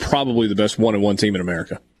Arkansas probably the best 1-1 team in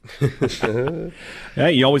America.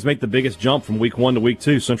 Hey, you always make the biggest jump from week 1 to week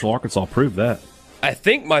 2. Central Arkansas proved that. I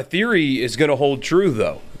think my theory is going to hold true,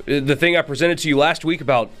 though. The thing I presented to you last week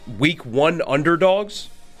about week 1 underdogs,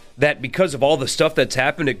 that because of all the stuff that's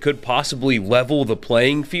happened, it could possibly level the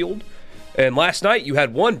playing field. And last night you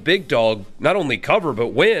had one big dog not only cover but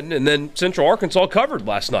win, and then Central Arkansas covered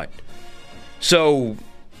last night. So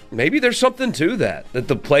maybe there's something to that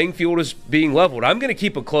the playing field is being leveled. I'm going to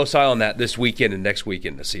keep a close eye on that this weekend and next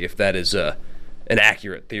weekend to see if that is an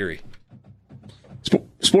accurate theory.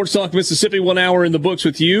 Sports Talk Mississippi, 1 hour in the books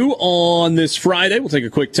with you on this Friday. We'll take a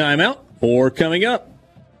quick timeout. More coming up.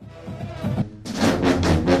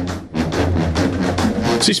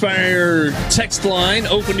 C-Spire text line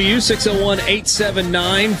open to you,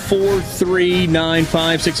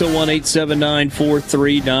 601-879-4395,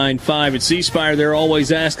 601-879-4395. At C-Spire, they're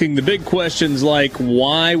always asking the big questions like,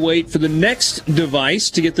 why wait for the next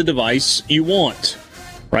device to get the device you want?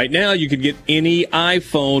 Right now, you could get any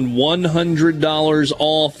iPhone $100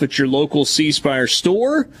 off at your local C-Spire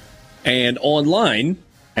store and online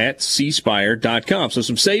at cspire.com. So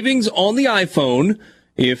some savings on the iPhone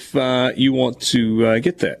if you want to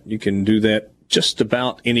get that. You can do that just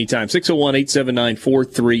about any time.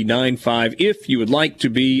 601-879-4395 if you would like to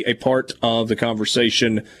be a part of the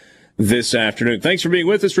conversation this afternoon. Thanks for being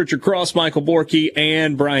with us, Richard Cross, Michael Borky,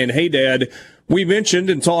 and Brian Haydad. We mentioned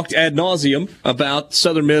and talked ad nauseum about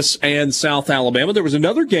Southern Miss and South Alabama. There was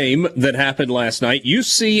another game that happened last night.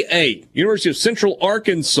 UCA, University of Central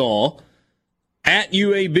Arkansas, at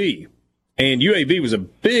UAB. And UAB was a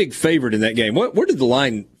big favorite in that game. Where did the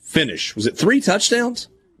line finish? Was it 3 touchdowns?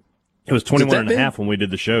 It was 21.5 when we did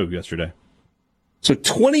the show yesterday. So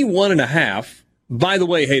 21.5. By the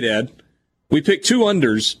way, hey, Dad, we picked 2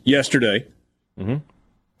 unders yesterday. Mm-hmm.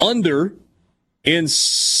 Under in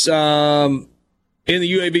the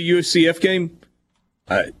UAB UCF game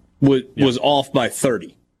was off by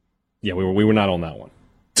 30. Yeah, we were not on that one.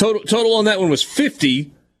 Total on that one was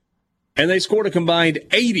 50, and they scored a combined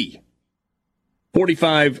 80.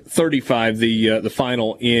 45-35, the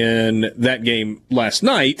final in that game last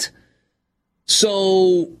night.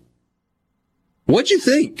 So, what'd you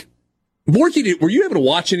think? Borky, were you able to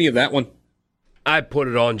watch any of that one? I put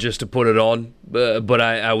it on just to put it on, but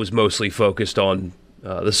I was mostly focused on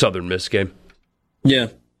the Southern Miss game. Yeah.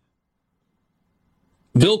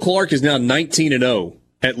 Bill Clark is now 19-0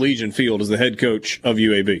 at Legion Field as the head coach of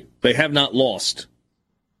UAB. They have not lost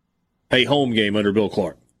a home game under Bill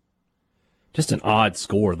Clark. Just an odd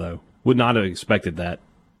score, though. Would not have expected that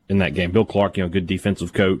in that game. Bill Clark, good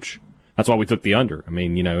defensive coach. That's why we took the under. I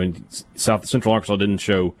mean, and South Central Arkansas didn't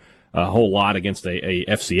show a whole lot against a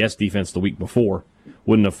FCS defense the week before.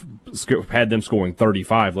 Wouldn't have had them scoring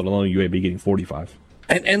 35, let alone UAB getting 45.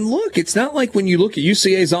 And look, it's not like when you look at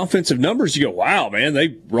UCA's offensive numbers, you go, wow, man,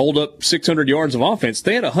 they rolled up 600 yards of offense.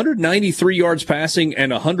 They had 193 yards passing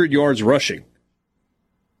and 100 yards rushing.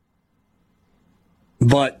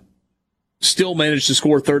 But still managed to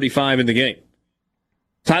score 35 in the game.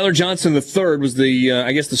 Tyler Johnson III was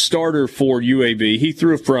the starter for UAB. He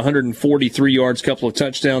threw for 143 yards, couple of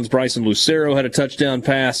touchdowns. Bryson Lucero had a touchdown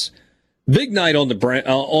pass. Big night on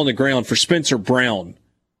the ground for Spencer Brown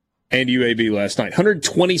and UAB last night.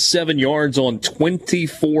 127 yards on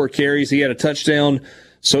 24 carries. He had a touchdown.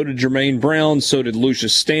 So did Jermaine Brown. So did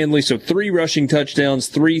Lucius Stanley. So 3 rushing touchdowns,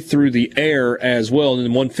 3 through the air as well, and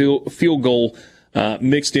then 1 field goal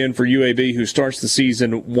mixed in for UAB, who starts the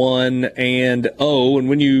season 1-0. And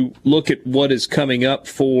when you look at what is coming up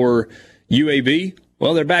for UAB,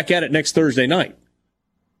 well, they're back at it next Thursday night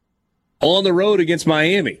on the road against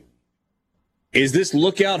Miami. Is this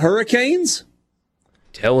Lookout Hurricanes?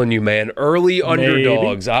 Telling you, man, early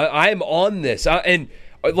underdogs. I'm on this. And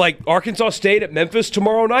like Arkansas State at Memphis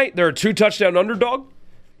tomorrow night, they're a 2-touchdown underdog.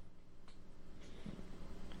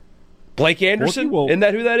 Blake Anderson, isn't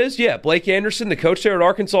that who that is? Yeah, Blake Anderson, the coach there at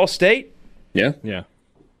Arkansas State. Yeah.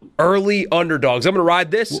 Early underdogs. I'm going to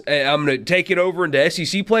ride this. I'm going to take it over into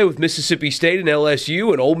SEC play with Mississippi State and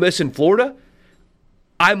LSU and Ole Miss in Florida.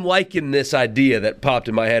 I'm liking this idea that popped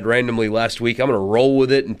in my head randomly last week. I'm going to roll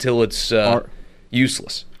with it until it's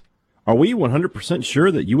useless. Are we 100%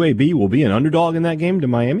 sure that UAB will be an underdog in that game to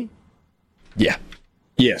Miami? Yeah.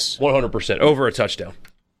 Yes. 100%. Over a touchdown.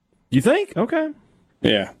 You think? Okay.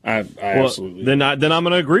 Yeah, I absolutely. Then I'm going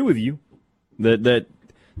to agree with you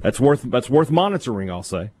that's worth monitoring. I'll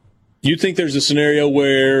say. Do you think there's a scenario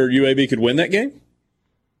where UAB could win that game?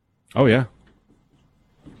 Oh yeah.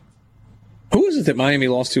 Who was it that Miami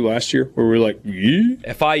lost to last year? Where we were like, yeah?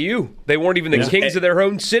 FIU. They weren't even the kings of their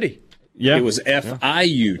own city. Yeah, it was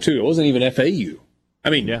FIU too. It wasn't even FAU. I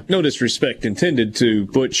mean, no disrespect intended to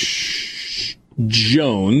Butch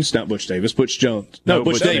Jones, not Butch Davis. Butch Jones. No,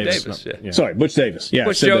 Butch Davis. Yeah. Sorry, Butch Davis. Yeah,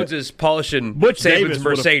 Butch Jones is polishing Butch Saban's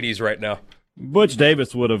Mercedes right now. Butch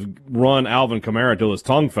Davis would have run Alvin Kamara till his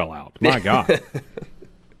tongue fell out. My God.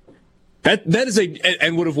 That is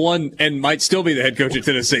and would have won and might still be the head coach at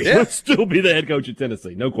Tennessee. Would still be the head coach at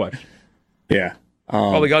Tennessee, no question. Yeah.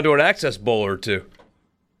 Probably gone to an Access Bowl or two.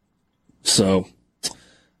 So,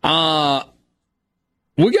 we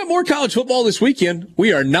got more college football this weekend.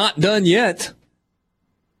 We are not done yet.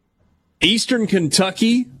 Eastern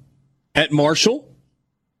Kentucky at Marshall.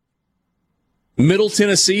 Middle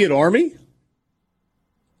Tennessee at Army.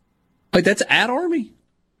 Wait, that's at Army?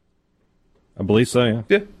 I believe so,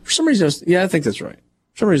 yeah. For some reason, I think that's right.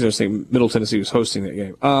 For some reason I was thinking Middle Tennessee was hosting that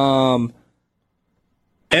game.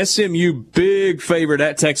 SMU, big favorite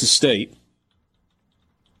at Texas State.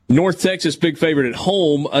 North Texas, big favorite at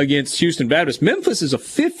home against Houston Baptist. Memphis is a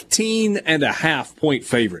 15.5-point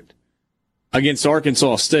favorite against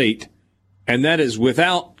Arkansas State, and that is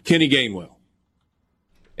without Kenny Gainwell.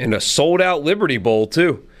 And a sold-out Liberty Bowl,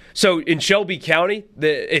 too. So in Shelby County,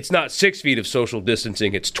 it's not 6 feet of social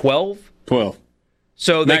distancing, it's 12? 12.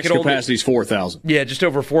 So max capacity is 4,000. Yeah, just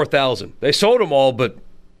over 4,000. They sold them all, but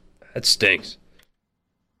that stinks.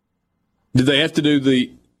 Did they have to do the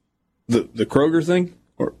Kroger thing?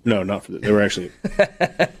 Or no, not for that. They were actually.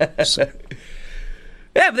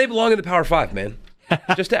 Yeah, but they belong in the Power 5, man.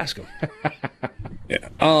 Just ask them. Yeah.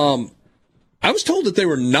 I was told that they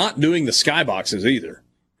were not doing the skyboxes either,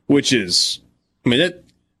 which is, I mean,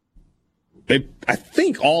 I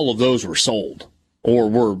think all of those were sold or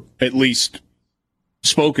were at least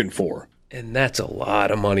spoken for. And that's a lot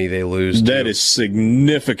of money they lose. That is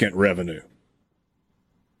significant revenue.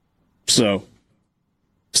 So,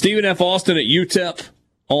 Stephen F. Austin at UTEP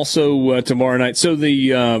also tomorrow night. So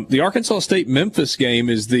the Arkansas State-Memphis game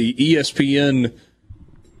is the ESPN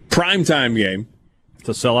primetime game. It's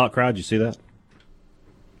a sellout crowd. You see that?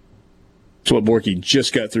 That's what Borky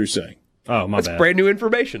just got through saying. Oh, my bad. That's brand new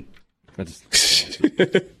information. I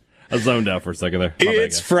zoned out for a second there.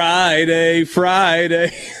 It's Friday.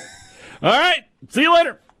 All right. See you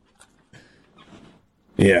later.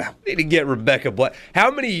 Yeah. Need to get Rebecca Black.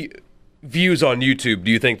 How many views on YouTube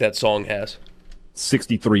do you think that song has?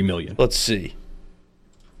 63 million. Let's see.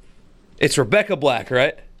 It's Rebecca Black,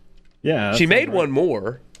 right? Yeah. She made one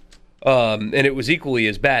more, and it was equally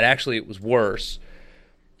as bad. Actually, it was worse.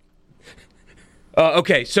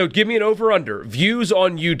 Okay, so give me an over-under. Views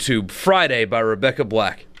on YouTube, Friday by Rebecca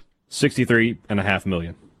Black. 63.5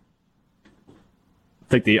 million.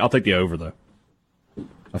 I'll take the over though.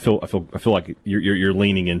 I feel like you're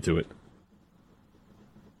leaning into it.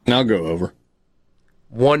 I'll go over.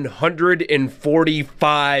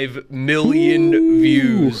 145 million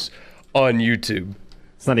views on YouTube.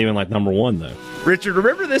 It's not even like number one though. Richard,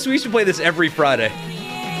 remember this? We used to play this every Friday.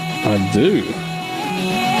 I do.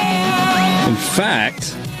 In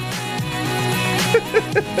fact,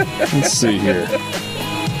 let's see here.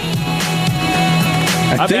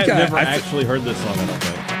 I've never actually heard this song, I don't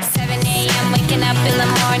think. 7 a.m. waking up in the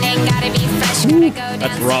morning, gotta be fresh, gotta go downstairs.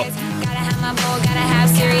 That's rough. Gotta have my bowl, gotta have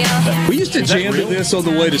cereal. We used to jam to this on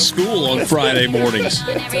the way to school on Friday mornings.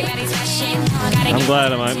 Everybody's rushing. Gotta I'm get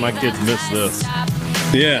glad my kids missed this.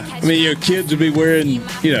 Yeah. I mean, kids would be wearing,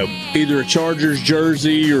 either a Chargers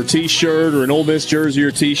jersey or T-shirt or an Ole Miss jersey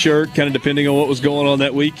or T-shirt, kind of depending on what was going on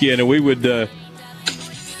that weekend. And we would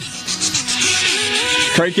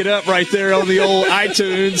crank it up right there on the old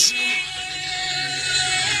iTunes.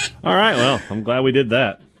 All right, well, I'm glad we did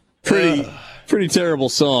that. Pretty terrible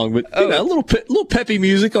song, but a little peppy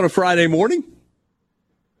music on a Friday morning.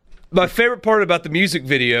 My favorite part about the music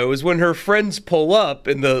video is when her friends pull up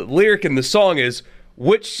and the lyric in the song is,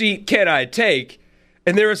 "Which seat can I take?"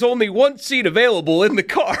 And there is only one seat available in the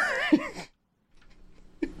car.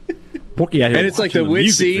 And it's like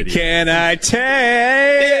which seat can I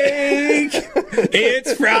take?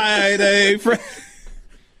 It's Friday.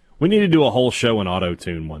 We need to do a whole show in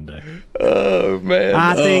auto-tune one day. Oh, man.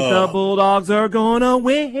 I think the Bulldogs are going to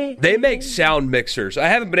win. They make sound mixers. I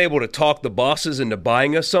haven't been able to talk the bosses into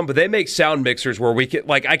buying us some, but they make sound mixers where we can,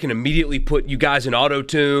 I can immediately put you guys in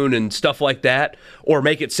auto-tune and stuff like that, or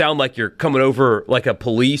make it sound like you're coming over like a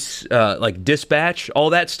police, like dispatch,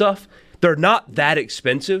 all that stuff. They're not that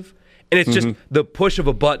expensive, and it's just the push of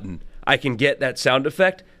a button. I can get that sound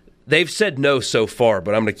effect. They've said no so far,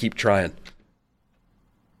 but I'm going to keep trying.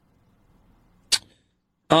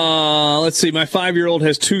 Let's see. My 5-year-old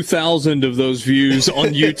has 2,000 of those views on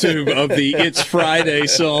YouTube of the It's Friday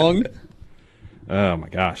song. Oh, my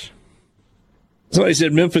gosh. Somebody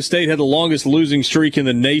said Memphis State had the longest losing streak in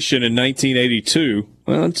the nation in 1982.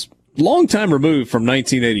 Well, it's a long time removed from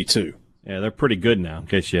 1982. Yeah, they're pretty good now, in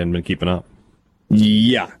case you hadn't been keeping up.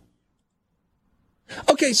 Yeah.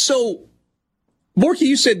 Okay, so, Borky,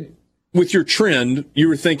 you said with your trend, you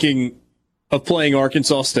were thinking of playing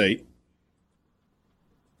Arkansas State.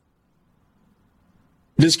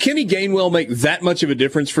 Does Kenny Gainwell make that much of a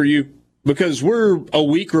difference for you? Because we're a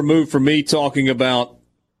week removed from me talking about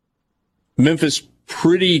Memphis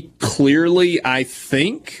pretty clearly, I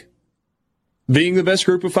think, being the best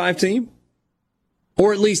group of 5 team.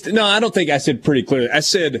 Or at least, no, I don't think I said pretty clearly. I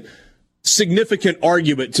said significant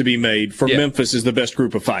argument to be made for Memphis as the best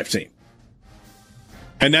group of 5 team.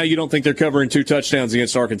 And now you don't think they're covering 2 touchdowns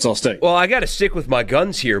against Arkansas State? Well, I got to stick with my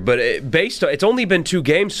guns here, but it's only been 2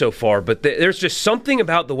 games so far, but there's just something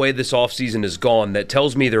about the way this offseason has gone that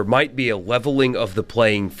tells me there might be a leveling of the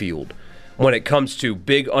playing field when it comes to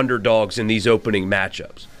big underdogs in these opening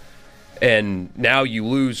matchups. And now you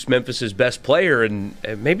lose Memphis's best player, and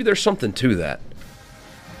maybe there's something to that.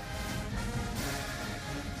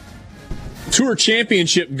 Tour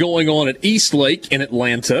championship going on at Eastlake in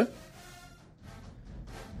Atlanta.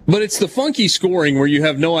 But it's the funky scoring where you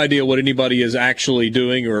have no idea what anybody is actually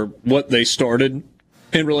doing or what they started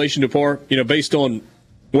in relation to par. Based on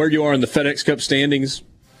where you are in the FedEx Cup standings,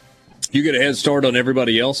 you get a head start on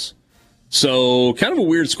everybody else. So kind of a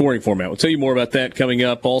weird scoring format. We'll tell you more about that coming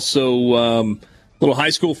up. Also, a little high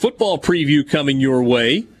school football preview coming your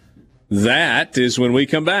way. That is when we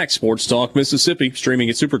come back. Sports Talk Mississippi, streaming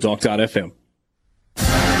at supertalk.fm.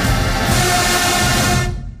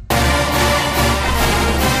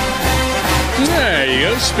 There you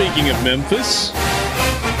go. Speaking of Memphis,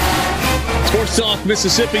 Sports Talk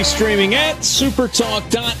Mississippi streaming at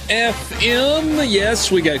supertalk.fm.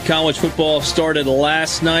 Yes, we got college football started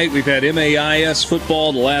last night. We've had MAIS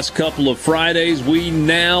football the last couple of Fridays. We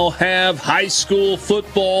now have high school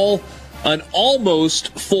football, an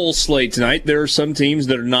almost full slate tonight. There are some teams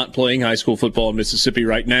that are not playing high school football in Mississippi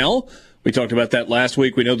right now. We talked about that last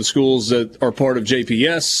week. We know the schools that are part of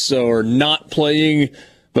JPS are not playing,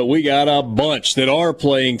 but we got a bunch that are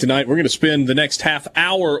playing tonight. We're going to spend the next half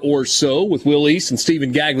hour or so with Will East and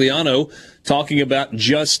Stephen Gagliano talking about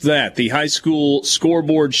just that. The high school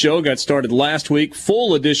scoreboard show got started last week.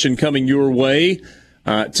 Full edition coming your way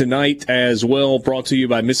tonight as well, brought to you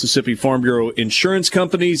by Mississippi Farm Bureau Insurance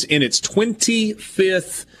Companies in its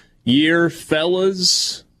 25th year.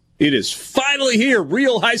 Fellas, it is finally here.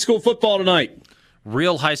 Real high school football tonight.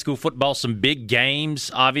 Real high school football, some big games,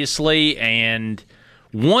 obviously, and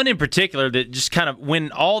one in particular that just kind of,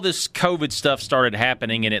 when all this COVID stuff started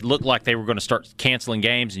happening and it looked like they were going to start canceling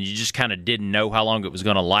games and you just kind of didn't know how long it was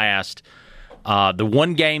going to last, the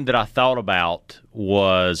one game that I thought about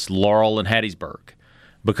was Laurel and Hattiesburg,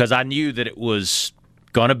 because I knew that it was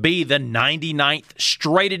going to be the 99th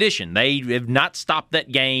straight edition. They have not stopped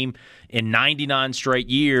that game in 99 straight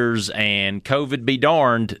years, and COVID be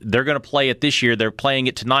darned, they're going to play it this year. They're playing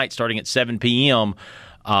it tonight starting at 7 p.m.,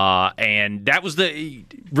 and that was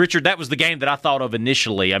Richard, that was the game that I thought of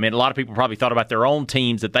initially. I mean, a lot of people probably thought about their own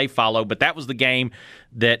teams that they follow, but that was the game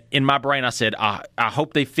that in my brain I said, I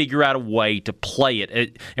hope they figure out a way to play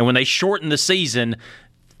it. And when they shortened the season,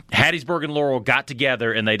 Hattiesburg and Laurel got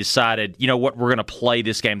together and they decided, you know what, we're going to play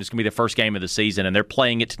this game. This is going to be the first game of the season, and they're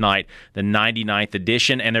playing it tonight, the 99th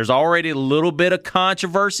edition, and there's already a little bit of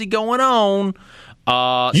controversy going on.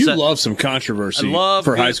 You love some controversy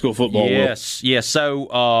for high school football. Yes, yes.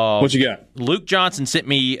 So what you got? Luke Johnson sent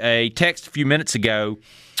me a text a few minutes ago.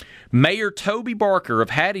 Mayor Toby Barker of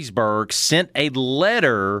Hattiesburg sent a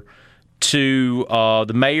letter to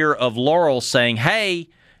the mayor of Laurel saying, hey,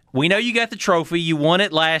 we know you got the trophy. You won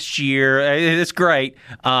it last year. It's great.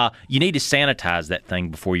 You need to sanitize that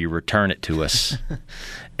thing before you return it to us.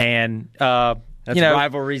 And that's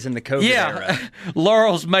rivalries in the COVID era.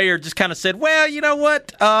 Laurel's mayor just kind of said, well, you know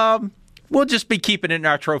what? We'll just be keeping it in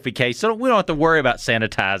our trophy case, so we don't have to worry about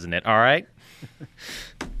sanitizing it, all right?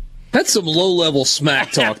 That's some low-level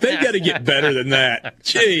smack talk. They've got to get better than that.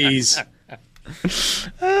 Jeez.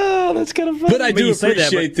 Oh, that's kind of funny. But I do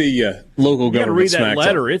appreciate the local government smack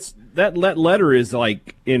talk. That letter is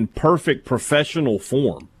like in perfect professional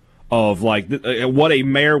form of like what a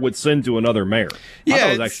mayor would send to another mayor.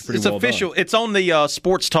 Yeah, it's well official. Done. It's on the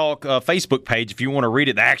Sports Talk Facebook page if you want to read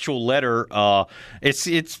it. The actual letter.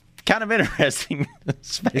 It's kind of interesting.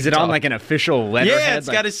 Is it on like an official letterhead? Yeah, it's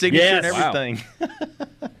got his signature and everything.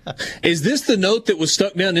 Wow. Is this the note that was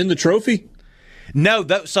stuck down in the trophy? No,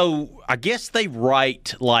 so I guess they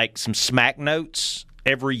write like some smack notes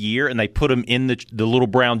every year, and they put them in the little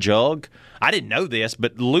brown jug. I didn't know this,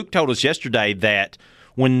 but Luke told us yesterday that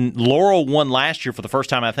when Laurel won last year for the first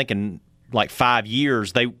time, I think in like 5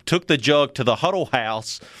 years, they took the jug to the Huddle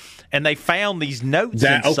House, and they found these notes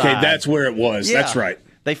inside. Okay, that's where it was. Yeah. That's right.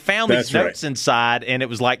 They found these notes inside, and it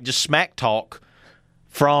was like just smack talk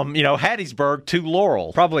from, Hattiesburg to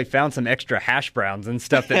Laurel. Probably found some extra hash browns and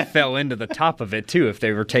stuff that fell into the top of it, too, if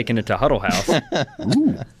they were taking it to Huddle House.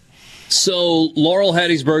 Ooh. So,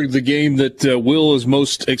 Laurel-Hattiesburg, the game that Will is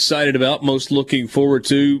most excited about, most looking forward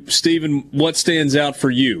to. Stephen, what stands out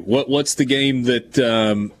for you? What's the game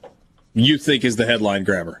that you think is the headline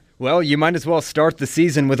grabber? Well, you might as well start the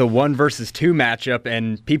season with a 1 versus 2 matchup,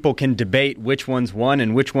 and people can debate which one's 1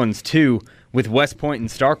 and which one's 2 with West Point and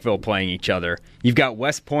Starkville playing each other. You've got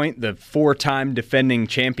West Point, the 4-time defending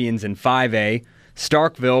champions in 5A.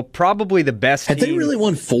 Starkville, probably the best team. Have they really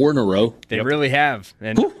won 4 in a row? They really have.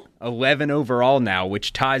 And 11 overall now,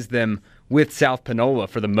 which ties them with South Panola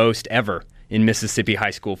for the most ever in Mississippi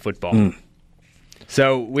high school football.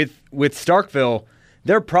 So with Starkville,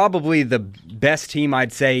 they're probably the best team,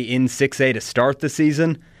 I'd say, in 6A to start the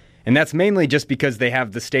season, and that's mainly just because they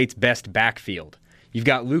have the state's best backfield. You've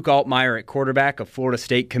got Luke Altmaier at quarterback, a Florida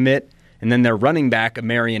State commit, and then their running back,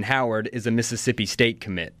 Marion Howard, is a Mississippi State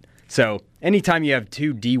commit. So anytime you have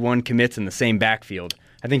 2 D1 commits in the same backfield,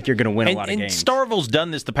 I think you're going to win a lot of games. And Starkville's done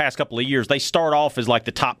this the past couple of years. They start off as like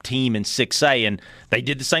the top team in 6A, and they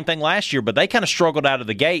did the same thing last year, but they kind of struggled out of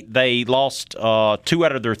the gate. They lost 2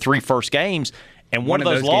 out of their 3 first games, and one of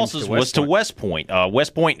those losses was to West Point.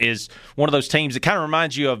 West Point is one of those teams that kind of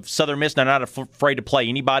reminds you of Southern Miss. They're not afraid to play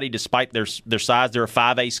anybody despite their size. They're a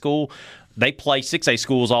 5A school. They play 6A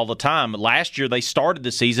schools all the time. Last year, they started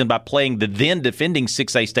the season by playing the then defending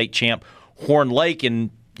 6A state champ, Horn Lake, and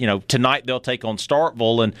tonight they'll take on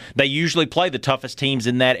Starkville, and they usually play the toughest teams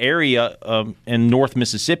in that area in North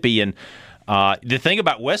Mississippi. And the thing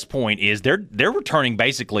about West Point is they're returning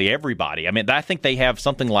basically everybody. I mean, I think they have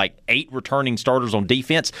something like 8 returning starters on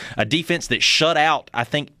defense, a defense that shut out, I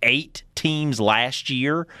think, 8 teams last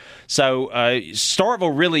year. So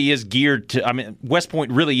Starkville really is geared to, West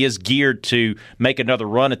Point really is geared to make another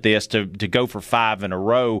run at this, to go for 5 in a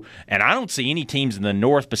row. And I don't see any teams in the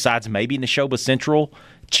North besides maybe Neshoba Central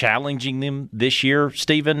challenging them this year,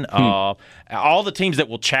 Stephen. All the teams that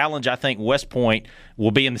will challenge, I think, West Point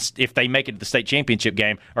will be if they make it to the state championship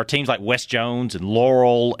game, are teams like West Jones and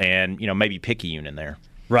Laurel and maybe Picayune in there.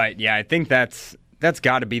 Right. Yeah, I think that's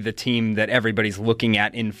got to be the team that everybody's looking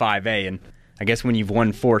at in 5A. And I guess when you've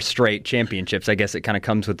won 4 straight championships, I guess it kind of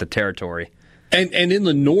comes with the territory. And in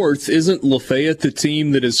the North, isn't Lafayette the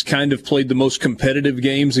team that has kind of played the most competitive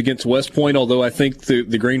games against West Point? Although I think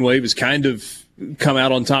the Green Wave has kind of come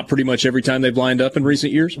out on top pretty much every time they've lined up in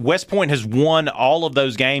recent years. West Point has won all of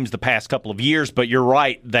those games the past couple of years, but you're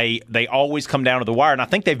right, they always come down to the wire, and I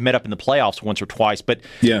think they've met up in the playoffs once or twice. But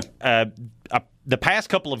yeah, the past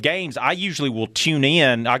couple of games, I usually will tune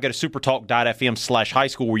in. I go to supertalk.fm/high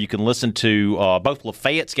school where you can listen to both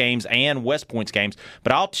Lafayette's games and West Point's games.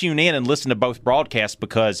 But I'll tune in and listen to both broadcasts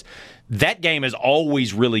because that game is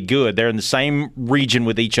always really good. They're in the same region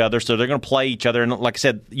with each other, so they're going to play each other. And like I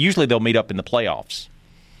said, usually they'll meet up in the playoffs.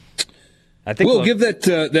 I think we'll give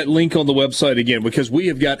that link on the website again because we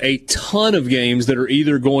have got a ton of games that are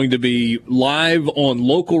either going to be live on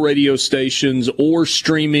local radio stations or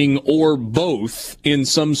streaming or both in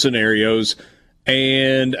some scenarios.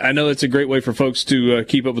 And I know that's a great way for folks to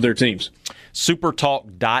keep up with their teams.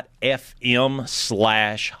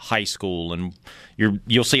 Supertalk.fm/high school. And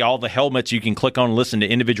you'll see all the helmets. You can click on and listen to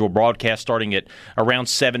individual broadcasts starting at around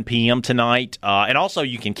 7 p.m. tonight. And also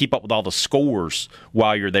you can keep up with all the scores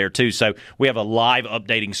while you're there, too. So we have a live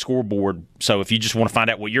updating scoreboard. So if you just want to find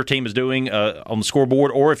out what your team is doing on the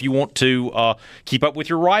scoreboard, or if you want to keep up with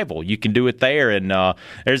your rival, you can do it there. And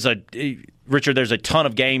Richard, there's a ton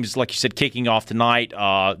of games, like you said, kicking off tonight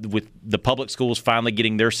with the public schools finally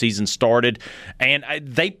getting their season started. And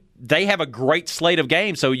they have a great slate of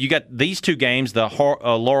games. So you got these 2 games, the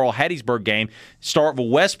Laurel-Hattiesburg game,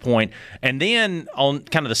 Starkville West Point, and then on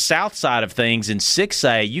kind of the south side of things in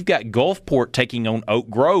 6A, you've got Gulfport taking on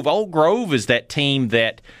Oak Grove. Oak Grove is that team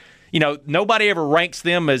that nobody ever ranks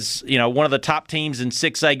them as, one of the top teams in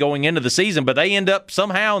 6A going into the season, but they end up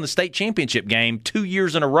somehow in the state championship game 2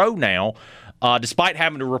 years in a row now, despite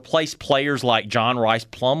having to replace players like John Rice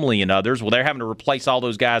Plumley and others. Well, they're having to replace all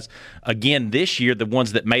those guys again this year, the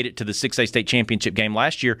ones that made it to the 6A state championship game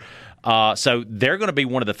last year. So they're going to be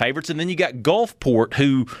one of the favorites. And then you got Gulfport,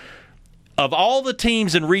 who, of all the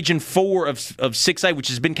teams in Region 4 of 6A, which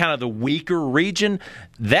has been kind of the weaker region,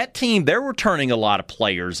 that team, they're returning a lot of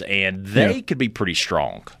players, and they could be pretty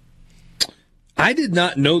strong. I did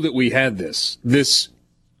not know that we had this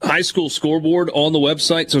high school scoreboard on the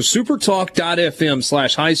website. So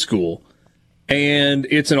supertalk.fm/high school. And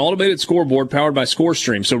it's an automated scoreboard powered by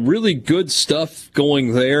ScoreStream. So really good stuff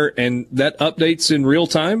going there. And that updates in real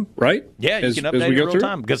time, right? Yeah, you can update in real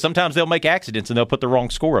time. Because sometimes they'll make accidents and they'll put the wrong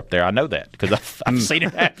score up there. I know that because I've seen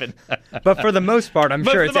it happen. But for the most part, I'm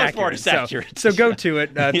sure it's accurate. So go to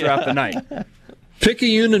it throughout the night.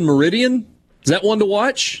 Picayune and Meridian. Is that one to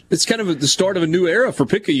watch? It's kind of the start of a new era for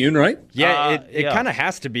Picayune, right? Yeah, it kind of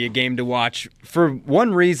has to be a game to watch for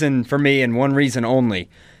one reason for me and one reason only.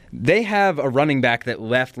 They have a running back that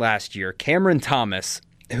left last year, Cameron Thomas,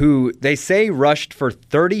 who they say rushed for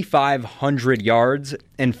 3,500 yards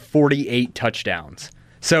and 48 touchdowns.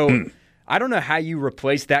 So I don't know how you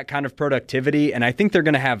replace that kind of productivity, and I think they're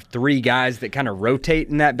going to have 3 guys that kind of rotate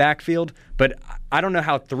in that backfield, but I don't know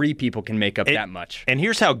how 3 people can make up that much. And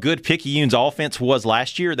here's how good Picayune's offense was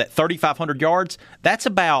last year. That 3,500 yards, that's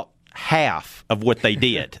about half of what they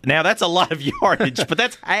did. Now, that's a lot of yardage, but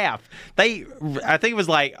that's half. I think it was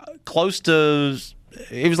like close to...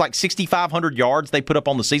 It was like 6,500 yards they put up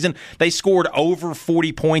on the season. They scored over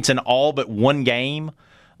 40 points in all but one game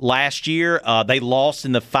last year. They lost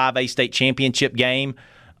in the 5A state championship game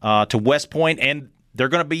to West Point, and they're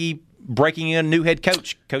going to be breaking in a new head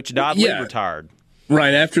coach. Coach Dodd Lee retired.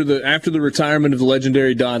 Right after the retirement of the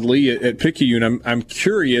legendary Dodd Lee at Picayune, I'm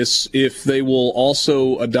curious if they will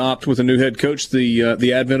also adopt with a new head coach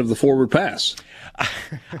the advent of the forward pass.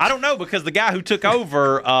 I don't know, because the guy who took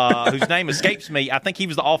over, whose name escapes me, I think he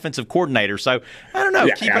was the offensive coordinator. So I don't know.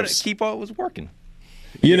 Yeah, keep what was working.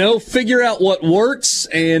 Figure out what works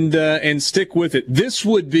and stick with it. This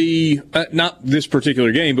would be not this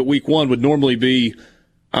particular game, but week 1 would normally be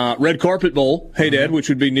Red Carpet Bowl, hey Dad, which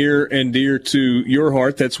would be near and dear to your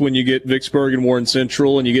heart. That's when you get Vicksburg and Warren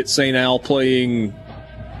Central, and you get St. Al playing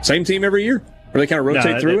same team every year. Or they kind of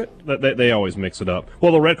rotate through it? They always mix it up.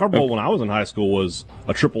 Well, the Red Carpet Bowl when I was in high school was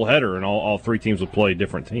a triple header, and all 3 teams would play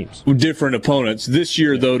different teams. Different opponents. This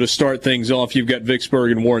year, though, to start things off, you've got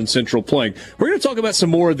Vicksburg and Warren Central playing. We're going to talk about some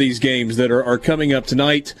more of these games that are coming up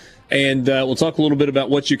tonight, and we'll talk a little bit about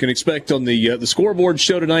what you can expect on the scoreboard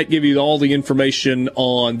show tonight, give you all the information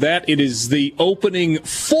on that. It is the opening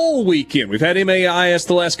full weekend. We've had MAIS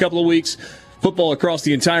the last couple of weeks. Football across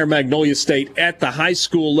the entire Magnolia State at the high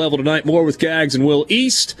school level tonight. More with Gags and Will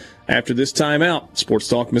East after this timeout. Sports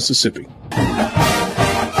Talk Mississippi.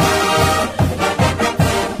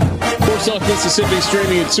 Sports Talk Mississippi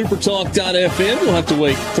streaming at supertalk.fm. We'll have to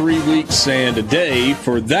wait 3 weeks and a day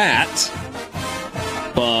for that.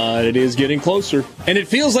 But it is getting closer. And it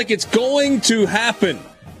feels like it's going to happen.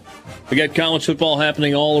 We got college football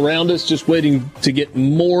happening all around us, just waiting to get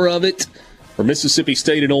more of it. For Mississippi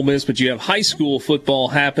State and Ole Miss, but you have high school football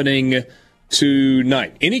happening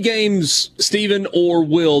tonight. Any games, Stephen or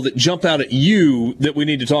Will, that jump out at you that we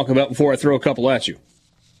need to talk about before I throw a couple at you?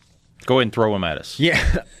 Go ahead and throw them at us.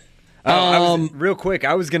 Yeah. Real quick,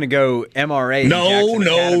 I was going to go MRA.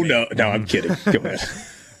 No, I'm kidding. Go ahead.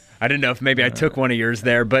 I didn't know if maybe I took one of yours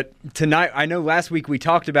there, but tonight, I know last week we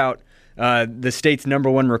talked about the state's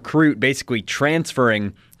 #1 recruit basically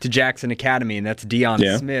transferring to Jackson Academy, and that's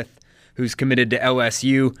Deion Smith, who's committed to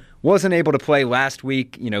LSU. Wasn't able to play last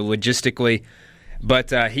week, logistically,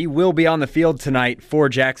 but he will be on the field tonight for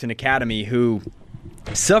Jackson Academy, who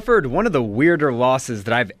suffered one of the weirder losses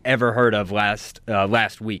that I've ever heard of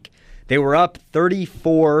last week. They were up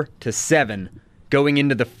 34-7 going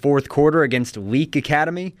into the fourth quarter against Leak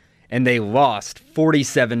Academy, and they lost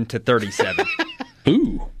 47-37.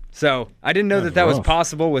 Ooh. So I didn't know that was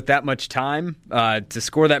possible with that much time to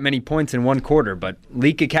score that many points in one quarter, but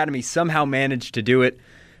Leak Academy somehow managed to do it.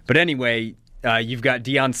 But anyway, you've got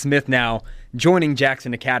Deion Smith now joining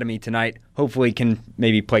Jackson Academy tonight. Hopefully he can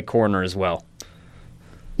maybe play corner as well.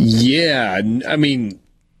 Yeah, I mean,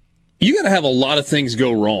 you got to have a lot of things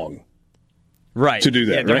go wrong. Right. To do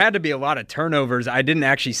that, yeah, there had to be a lot of turnovers. I didn't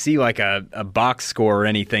actually see like a box score or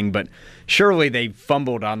anything, but surely they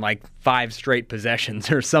fumbled on like 5 straight possessions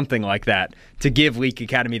or something like that to give Leak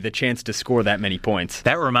Academy the chance to score that many points.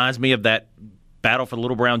 That reminds me of that battle for the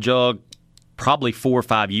Little Brown Jug probably 4 or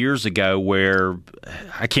 5 years ago where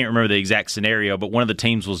I can't remember the exact scenario, but one of the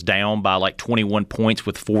teams was down by like 21 points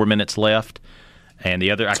with 4 minutes left. And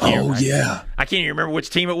the other, I can't even remember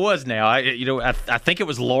which team it was now. I think it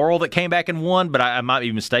was Laurel that came back and won, but I might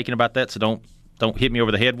be mistaken about that. So don't hit me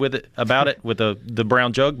over the head with it about it with the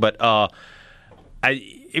Brown Jug. But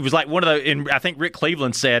it was like one of the. And I think Rick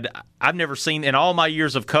Cleveland said, "I've never seen in all my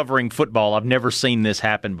years of covering football, I've never seen this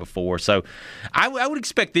happen before." So I would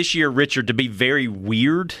expect this year, Richard, to be very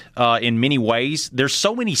weird in many ways. There's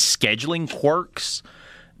so many scheduling quirks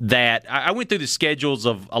that I went through the schedules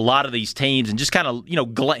of a lot of these teams and just kind of,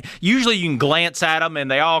 usually you can glance at them and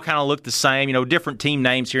they all kind of look the same, different team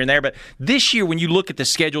names here and there. But this year, when you look at the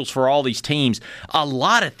schedules for all these teams, a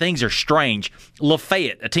lot of things are strange.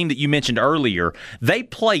 Lafayette, a team that you mentioned earlier, they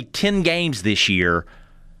play 10 games this year.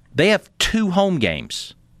 They have 2 home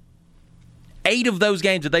games. 8 of those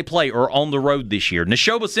games that they play are on the road this year.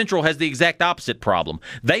 Neshoba Central has the exact opposite problem.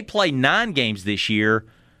 They play 9 games this year.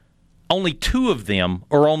 Only 2 of them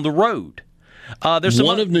are on the road. There's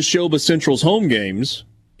one of Neshoba Central's home games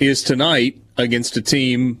is tonight against a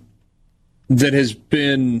team that has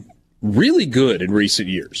been really good in recent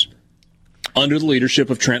years. under the leadership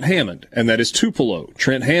of Trent Hammond, and that is Tupelo.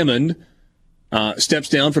 Trent Hammond steps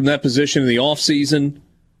down from that position in the offseason.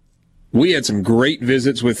 We had some great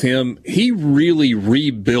visits with him. He really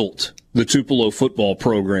rebuilt the Tupelo football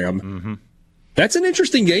program. Mm-hmm. That's an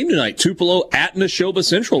interesting game tonight. Tupelo at Neshoba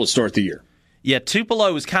Central to start the year. Yeah,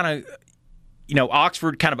 Tupelo is kind of,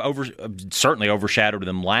 Oxford kind of certainly overshadowed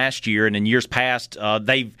them last year, and in years past,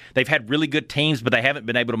 they've had really good teams, but they haven't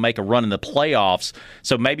been able to make a run in the playoffs.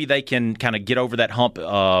 So maybe they can kind of get over that hump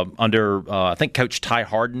under, I think Coach Ty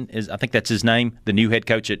Harden I think that's his name, the new head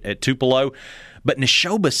coach at Tupelo. But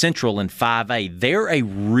Neshoba Central in 5A, they're a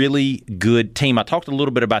really good team. I talked a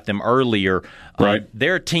little bit about them earlier. Right.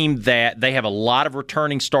 They're a team that they have a lot of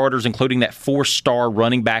returning starters, including that 4-star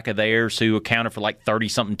running back of theirs who accounted for like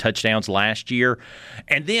 30-something touchdowns last year.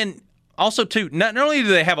 And then also, too, not only do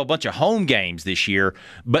they have a bunch of home games this year,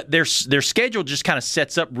 but their schedule just kind of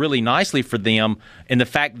sets up really nicely for them in the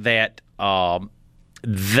fact that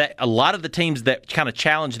that a lot of the teams that kind of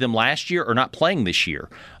challenged them last year are not playing this year.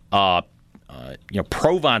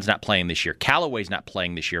 Provine's not playing this year. Callaway's not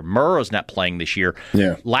playing this year. Murrah's not playing this year.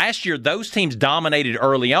 Yeah. Last year, those teams dominated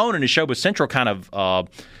early on, and Neshoba Central kind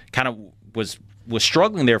of was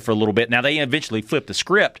struggling there for a little bit. Now they eventually flipped the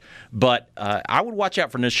script, but I would watch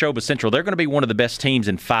out for Neshoba Central. They're going to be one of the best teams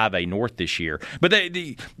in 5A North this year. But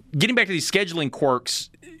getting back to these scheduling quirks,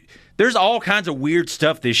 there's all kinds of weird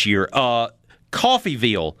stuff this year.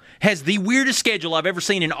 Coffeyville has the weirdest schedule I've ever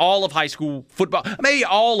seen in all of high school football. Maybe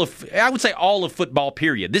all of football,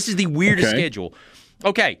 period. This is the weirdest schedule.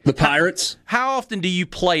 Okay. The Pirates? How often do you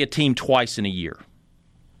play a team twice in a year?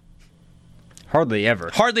 Hardly ever.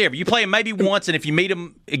 Hardly ever. You play them maybe once, and if you meet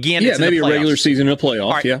them again, yeah, it's maybe in the a regular season and a playoff.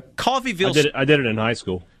 All right. Yeah. Coffeyville. I did it in high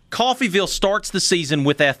school. Coffeyville starts the season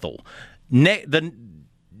with Ethel.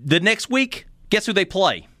 The next week, guess who they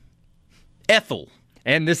play? Ethel.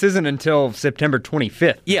 And this isn't until September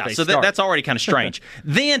 25th. Yeah, so that's already kind of strange.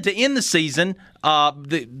 Then to end the season,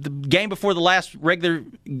 the game before the last game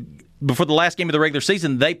of the regular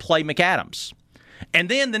season, they play McAdams, and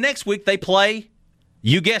then the next week they play,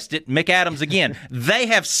 you guessed it, McAdams again. They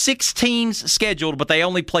have 6 teams scheduled, but they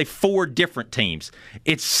only play 4 different teams.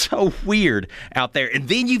 It's so weird out there. And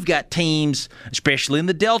then you've got teams, especially in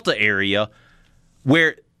the Delta area,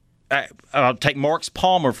 where I'll take Marks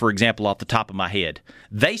Palmer, for example, off the top of my head.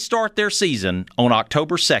 They start their season on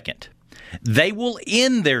October 2nd. They will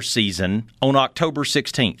end their season on October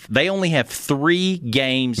 16th. They only have 3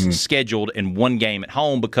 games scheduled and 1 game at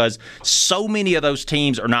home because so many of those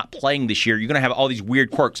teams are not playing this year. You're going to have all these weird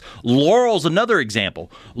quirks. Laurel's another example.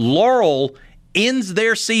 Laurel ends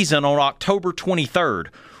their season on October 23rd.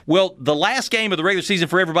 Well, the last game of the regular season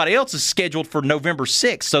for everybody else is scheduled for November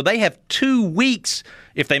 6th, so they have 2 weeks,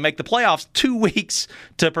 if they make the playoffs, 2 weeks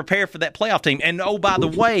to prepare for that playoff team. And, oh, by the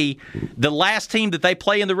way, the last team that they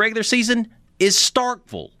play in the regular season is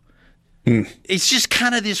Starkville. It's just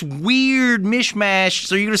kind of this weird mishmash,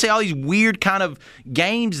 so you're going to see all these weird kind of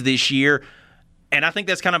games this year. And I think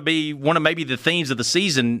that's going to be one of maybe the themes of the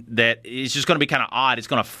season that is just going to be kind of odd. It's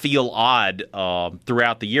going to feel odd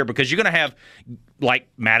throughout the year because you're going to have, like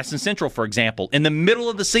Madison Central, for example, in the middle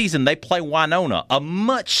of the season, they play Winona, a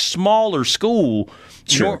much smaller school.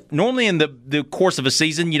 Sure. Normally in the course of a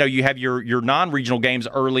season, you have your non-regional games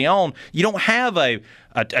early on. You don't have a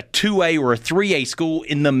 2A or a 3A school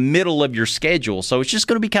in the middle of your schedule. So it's just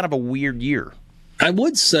going to be kind of a weird year. I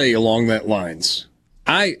would say along that lines,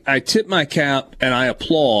 I tip my cap and I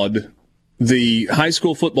applaud the high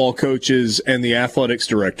school football coaches and the athletics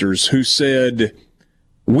directors who said,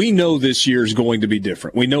 we know this year is going to be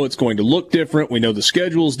different. We know it's going to look different. We know the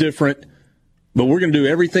schedule is different, but we're going to do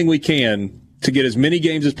everything we can to get as many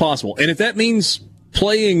games as possible. And if that means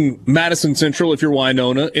playing Madison Central, if you're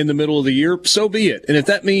Winona, in the middle of the year, so be it. And if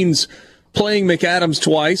that means playing McAdams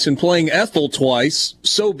twice and playing Ethel twice,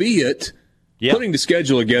 so be it. Yep. Putting the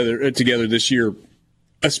schedule together this year,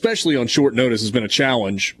 especially on short notice, has been a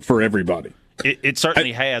challenge for everybody. It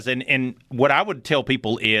certainly has. And what I would tell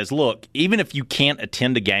people is, look, even if you can't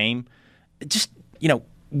attend a game, just,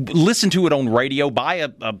 listen to it on radio, buy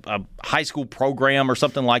a high school program or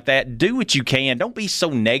something like that. Do what you can. Don't be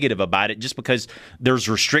so negative about it just because there's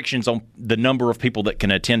restrictions on the number of people that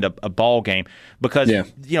can attend a ball game. Because,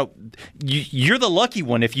 you're the lucky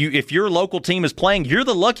one. If your local team is playing, you're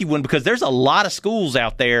the lucky one because there's a lot of schools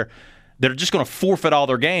out there that are just going to forfeit all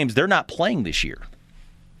their games. They're not playing this year.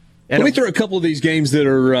 Let me throw a couple of these games that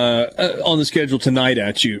are on the schedule tonight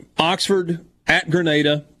at you. Oxford at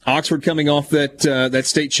Grenada. Oxford coming off that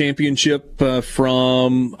state championship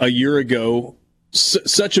from a year ago.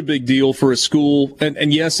 Such a big deal for a school.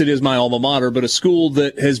 And yes, it is my alma mater, but a school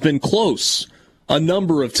that has been close a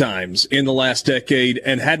number of times in the last decade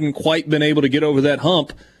and hadn't quite been able to get over that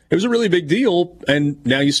hump. It was a really big deal, and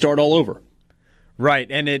now you start all over. Right,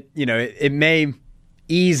 and it may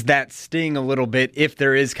ease that sting a little bit if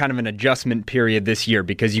there is kind of an adjustment period this year,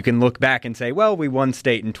 because you can look back and say, well, we won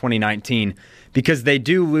state in 2019, because they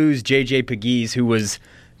do lose J.J. Pegues, who was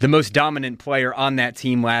the most dominant player on that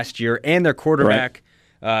team last year, and their quarterback,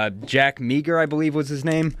 Jack Meager, I believe was his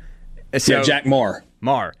name. So, Jack Marr.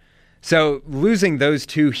 So losing those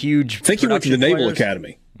two huge I think he went to the Naval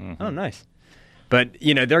Academy. Mm-hmm. Oh, nice. But,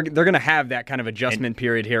 they're going to have that kind of adjustment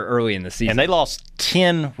period here early in the season. And they lost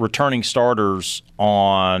 10 returning starters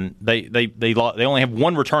on they only have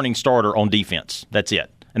one returning starter on defense. That's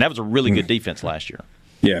it. And that was a really good defense last year.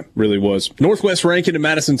 Yeah, really was. Northwest Rankin and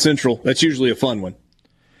Madison Central. That's usually a fun one.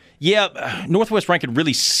 Yeah, Northwest Rankin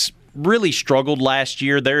really struggled last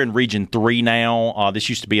year. They're in Region 3 now. This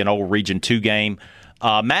used to be an old Region 2 game.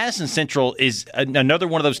 Madison Central is another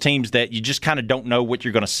one of those teams that you just kind of don't know what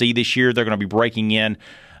you're going to see this year. They're going to be breaking in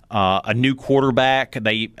a new quarterback.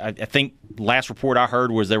 I think last report I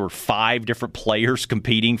heard was there were 5 different players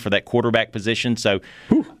competing for that quarterback position. So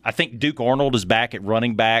I think Duke Arnold is back at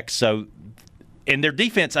running back. So, and their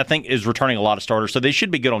defense, I think, is returning a lot of starters. So they should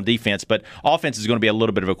be good on defense, but offense is going to be a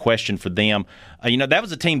little bit of a question for them. That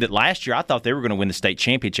was a team that last year I thought they were going to win the state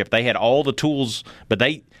championship. They had all the tools, but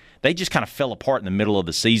they just kind of fell apart in the middle of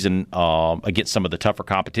the season against some of the tougher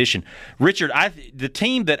competition. Richard, the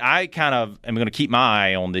team that I kind of am going to keep my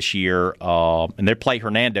eye on this year, and they play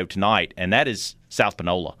Hernando tonight, and that is South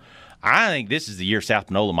Panola. I think this is the year South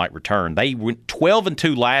Panola might return. They went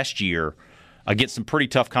 12-2 last year against some pretty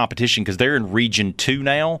tough competition because they're in Region 2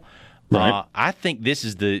 now. Right. I think this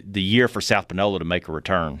is the year for South Panola to make a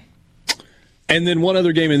return. And then one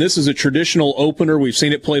other game, and this is a traditional opener. We've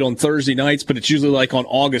seen it played on Thursday nights, but it's usually like on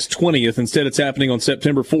August 20th. Instead, it's happening on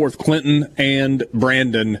September 4th. Clinton and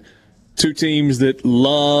Brandon, two teams that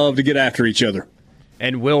love to get after each other.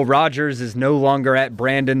 And Will Rogers is no longer at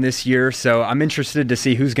Brandon this year, so I'm interested to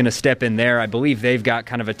see who's going to step in there. I believe they've got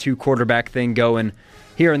kind of a 2-quarterback thing going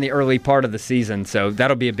here in the early part of the season, so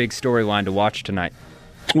that'll be a big storyline to watch tonight.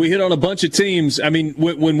 We hit on a bunch of teams. I mean,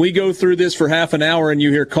 when we go through this for half an hour and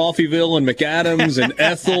you hear Coffeyville and McAdams and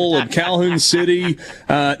Ethel and Calhoun City,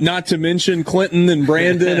 not to mention Clinton and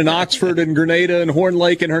Brandon and Oxford and Grenada and Horn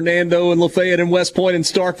Lake and Hernando and Lafayette and West Point and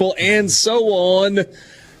Starkville and so on.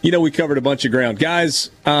 We covered a bunch of ground. Guys,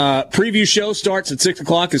 preview show starts at 6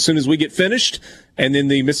 o'clock as soon as we get finished. And then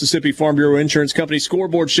the Mississippi Farm Bureau Insurance Company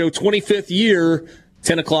scoreboard show, 25th year,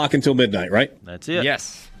 10 o'clock until midnight, right? That's it.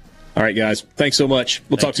 Yes. All right, guys. Thanks so much.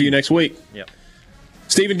 We'll talk to you next week. Yep.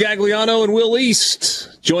 Stephen Gagliano and Will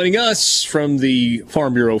East joining us from the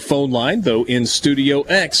Farm Bureau phone line, though in Studio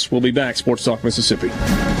X. We'll be back. Sports Talk Mississippi.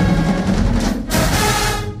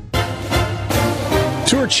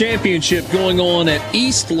 Tour Championship going on at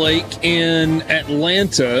East Lake in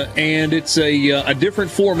Atlanta, and it's a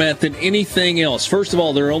different format than anything else. First of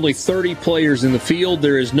all, there are only 30 players in the field.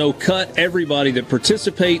 There is no cut. Everybody that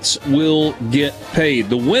participates will get paid.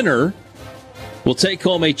 The winner will take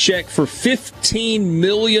home a check for $15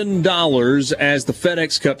 million as the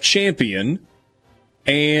FedEx Cup champion.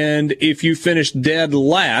 And if you finish dead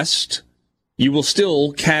last, you will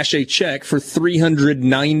still cash a check for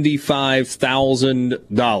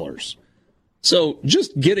 $395,000. So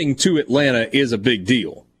just getting to Atlanta is a big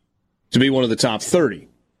deal to be one of the top 30.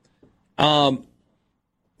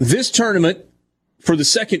 This tournament, for the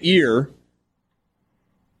second year,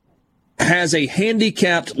 has a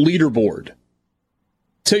handicapped leaderboard.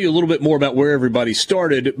 Tell you a little bit more about where everybody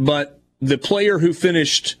started, but the player who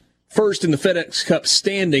finished first in the FedEx Cup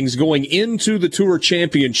standings going into the Tour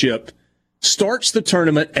Championship starts the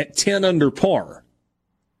tournament at 10 under par.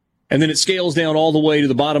 And then it scales down all the way to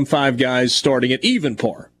the bottom 5 guys starting at even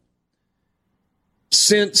par.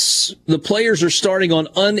 Since the players are starting on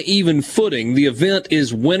uneven footing, the event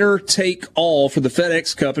is winner take all for the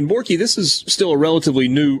FedEx Cup. And Borky, this is still a relatively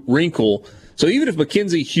new wrinkle. So even if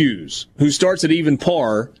Mackenzie Hughes, who starts at even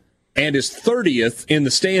par and is 30th in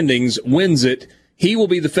the standings, wins it, he will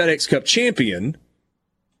be the FedEx Cup champion.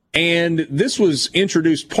 And this was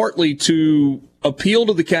introduced partly to appeal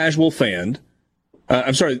to the casual fan,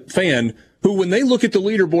 who, when they look at the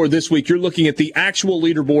leaderboard this week, you're looking at the actual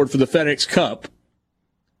leaderboard for the FedEx Cup,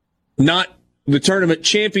 not the tournament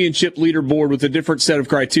championship leaderboard with a different set of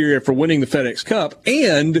criteria for winning the FedEx Cup.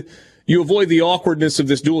 And you avoid the awkwardness of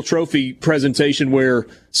this dual trophy presentation where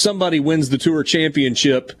somebody wins the Tour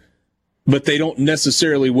Championship, but they don't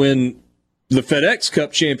necessarily win the FedEx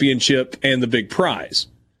Cup championship and the big prize.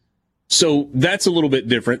 So that's a little bit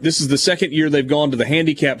different. This is the second year they've gone to the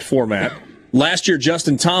handicapped format. Last year,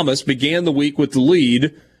 Justin Thomas began the week with the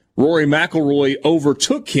lead. Rory McIlroy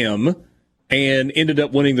overtook him and ended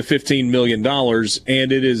up winning the $15 million.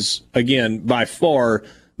 And it is, again, by far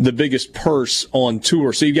the biggest purse on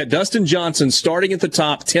tour. So you've got Dustin Johnson starting at the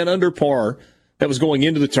top, 10 under par. That was going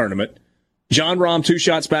into the tournament. Jon Rahm 2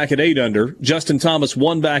 shots back at 8 under. Justin Thomas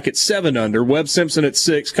 1 back at 7 under. Webb Simpson at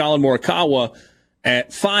 6. Colin Morikawa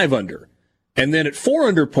at 5 under. And then at 4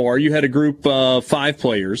 under par, you had a group of 5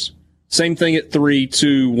 players. Same thing at 3,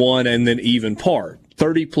 2, 1, and then even par.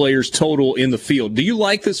 30 players total in the field. Do you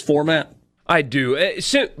like this format? I do.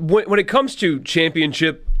 When it comes to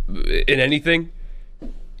championship in anything,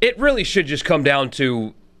 it really should just come down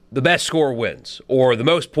to the best score wins or the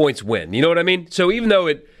most points win. You know what I mean? So even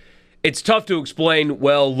though it's tough to explain,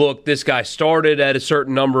 well, look, this guy started at a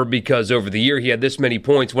certain number because over the year he had this many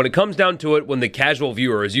points. When it comes down to it, when the casual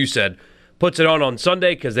viewer, as you said, puts it on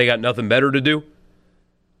Sunday because they got nothing better to do,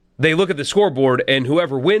 they look at the scoreboard and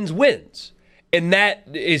whoever wins, wins. And that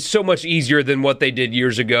is so much easier than what they did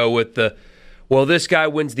years ago with well, this guy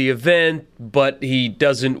wins the event, but he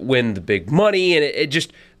doesn't win the big money. And it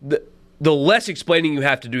just, the less explaining you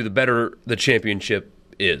have to do, the better the championship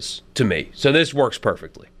is to me. So this works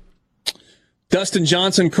perfectly. Dustin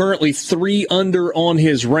Johnson currently 3 under on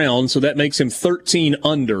his round, so that makes him 13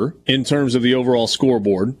 under in terms of the overall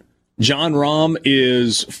scoreboard. Jon Rahm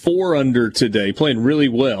is 4 under today, playing really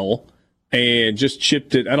well, and just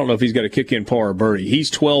chipped it. I don't know if he's got a kick-in par or birdie. He's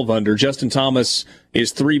 12 under. Justin Thomas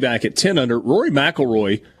is 3 back at 10 under. Rory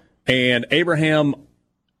McIlroy and Abraham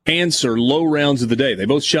Answer, low rounds of the day. They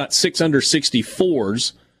both shot 6 under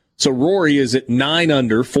 64s. So Rory is at 9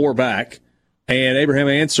 under, 4 back, and Abraham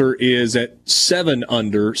Answer is at 7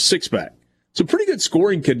 under, 6 back. So pretty good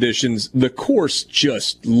scoring conditions. The course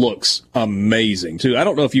just looks amazing, too. I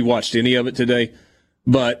don't know if you watched any of it today,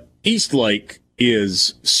 but East Lake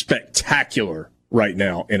is spectacular right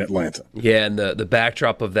now in Atlanta. Yeah, and the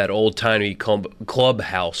backdrop of that old-timey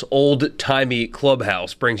clubhouse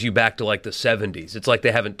brings you back to like the 70s. It's like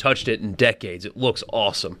they haven't touched it in decades. It looks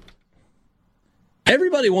awesome.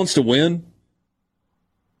 Everybody wants to win,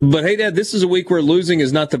 but hey, Dad, this is a week where losing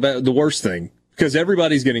is not the worst thing because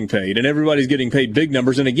everybody's getting paid, and everybody's getting paid big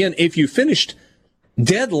numbers. And again, if you finished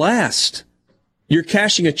dead last, you're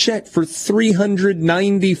cashing a check for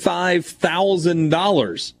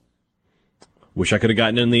 $395,000. Wish I could have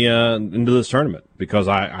gotten in the into this tournament because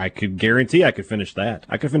I could guarantee I could finish that.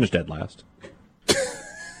 I could finish dead last.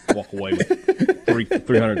 Walk away with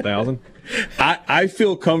 $300,000. I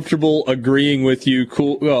feel comfortable agreeing with you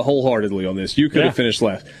wholeheartedly on this. You could have finished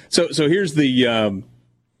last. So here's the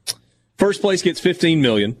first place gets $15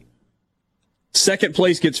 million. Second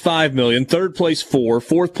place gets $5 million. Third place $4 million.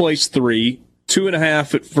 Fourth place $3 million.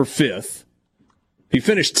 2.5 for fifth. He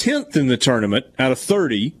finished 10th in the tournament out of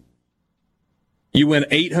 30. You win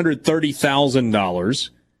 $830,000.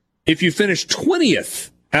 If you finish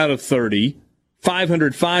 20th out of 30,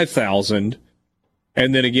 $505,000.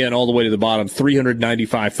 And then again, all the way to the bottom,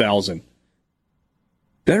 $395,000.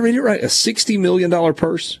 Did I read it right? A $60 million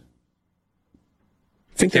purse?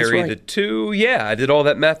 I think that's right. Carry the 2. Yeah, I did all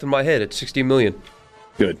that math in my head. It's $60 million.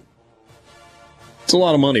 Good. It's a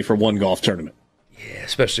lot of money for one golf tournament. Yeah,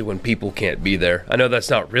 especially when people can't be there. I know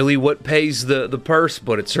that's not really what pays the purse,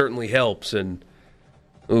 but it certainly helps. And,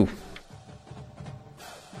 ooh.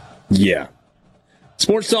 Yeah.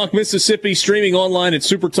 Sports Talk Mississippi, streaming online at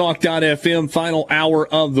supertalk.fm. Final hour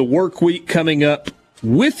of the work week coming up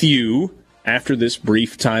with you after this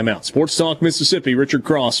brief timeout. Sports Talk Mississippi, Richard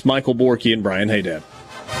Cross, Michael Borky, and Brian Haydad.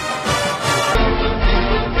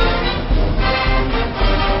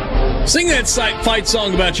 Sing that fight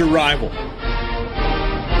song about your rival.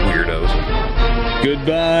 Weirdos.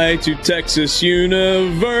 Goodbye to Texas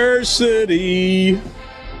University.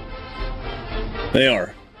 They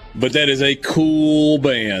are. But that is a cool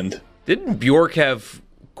band. Didn't Bjork have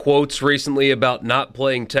quotes recently about not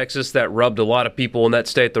playing Texas that rubbed a lot of people in that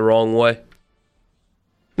state the wrong way?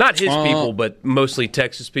 Not his people, but mostly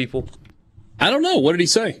Texas people. I don't know. What did he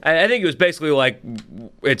say? I think it was basically like,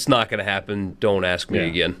 it's not going to happen. Don't ask me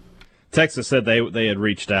again. Texas said they had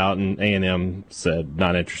reached out, and A&M said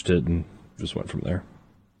not interested, and just went from there.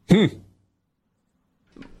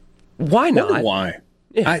 Why not? Why?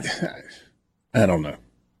 Yeah. I don't know.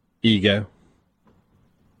 Ego.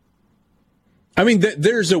 I mean,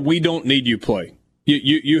 there's a we don't need you play.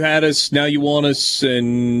 You had us, now you want us,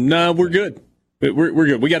 and no, we're good. We're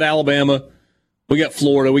good. We got Alabama, we got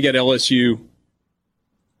Florida, we got LSU,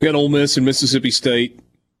 we got Ole Miss and Mississippi State.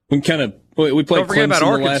 We played Clemson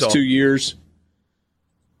the last 2 years.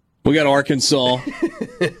 We got Arkansas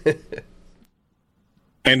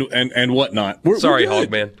and whatnot. Sorry,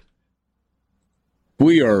 Hogman.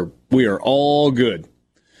 We are all good.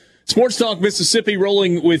 Sports Talk Mississippi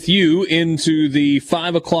rolling with you into the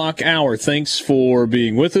 5 o'clock hour. Thanks for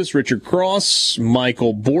being with us. Richard Cross,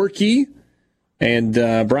 Michael Borky, and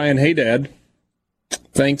Brian Haydad.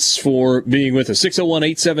 Thanks for being with us.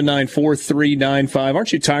 601-879-4395.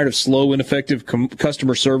 Aren't you tired of slow, ineffective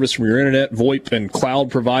customer service from your internet, VoIP, and cloud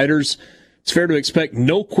providers? It's fair to expect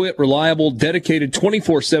no-quit, reliable, dedicated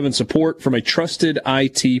 24/7 support from a trusted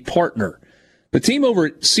IT partner. The team over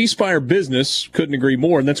at C Spire Business couldn't agree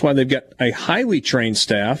more, and that's why they've got a highly trained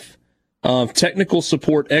staff of technical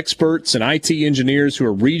support experts and IT engineers who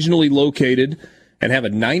are regionally located and have a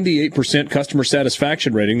 98% customer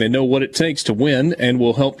satisfaction rating. They know what it takes to win and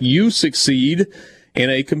will help you succeed in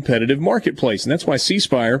a competitive marketplace. And that's why C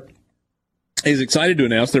Spire is excited to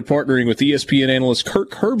announce they're partnering with ESPN analyst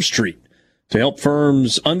Kirk Herbstreit to help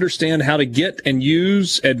firms understand how to get and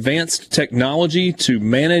use advanced technology to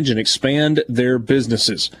manage and expand their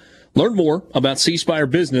businesses. Learn more about C Spire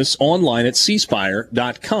Business online at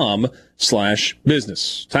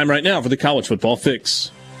cspire.com/business. Time right now for the College Football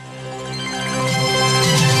Fix.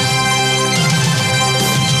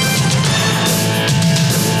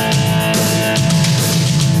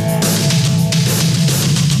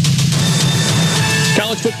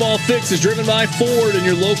 College Football Fix is driven by Ford and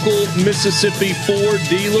your local Mississippi Ford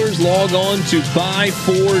dealers. Log on to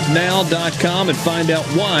buyfordnow.com and find out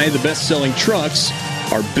why the best-selling trucks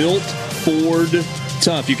are built Ford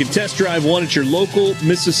tough. You can test drive one at your local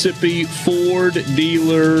Mississippi Ford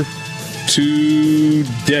dealer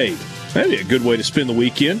today. That'd be a good way to spend the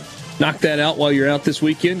weekend. Knock that out while you're out this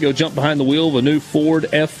weekend. Go jump behind the wheel of a new Ford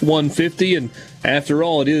F-150. And after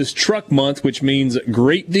all, it is Truck Month, which means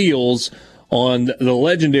great deals on the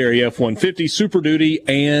legendary F-150, Super Duty,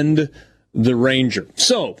 and the Ranger.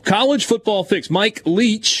 So, College Football Fix. Mike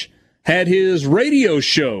Leach had his radio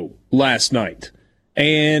show last night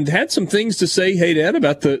and had some things to say, hey, Dad,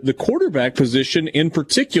 about the quarterback position in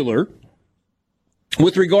particular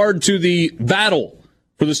with regard to the battle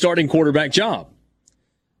for the starting quarterback job.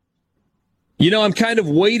 You know, I'm kind of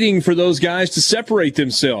waiting for those guys to separate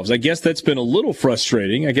themselves. I guess that's been a little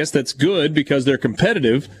frustrating. I guess that's good because they're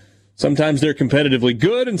competitive. Sometimes they're competitively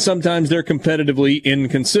good, and sometimes they're competitively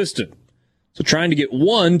inconsistent. So trying to get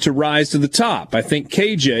one to rise to the top. I think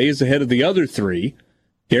KJ is ahead of the other three.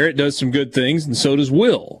 Garrett does some good things, and so does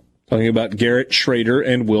Will. Talking about Garrett Schrader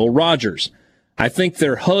and Will Rogers. I think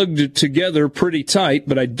they're hugged together pretty tight,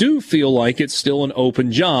 but I do feel like it's still an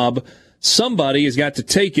open job. Somebody has got to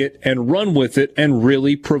take it and run with it and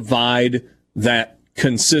really provide that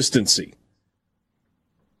consistency.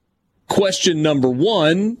 Question number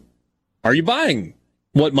one. Are you buying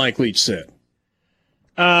what Mike Leach said?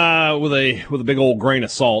 With a big old grain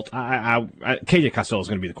of salt, KJ Costello is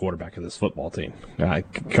going to be the quarterback of this football team,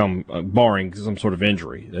 barring some sort of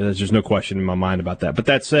injury. There's just no question in my mind about that. But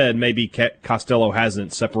that said, maybe Costello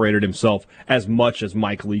hasn't separated himself as much as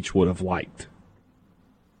Mike Leach would have liked.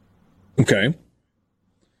 Okay.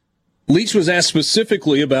 Leach was asked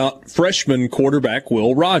specifically about freshman quarterback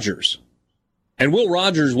Will Rogers. And Will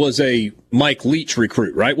Rogers was a Mike Leach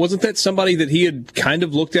recruit, right? Wasn't that somebody that he had kind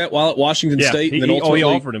of looked at while at Washington State? And then ultimately, he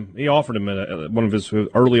offered him one of his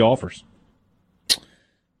early offers.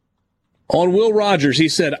 On Will Rogers, he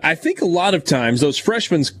said, I think a lot of times those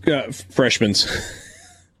freshmen, who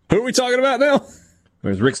are we talking about now?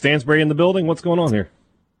 There's Rick Stansbury in the building. What's going on here?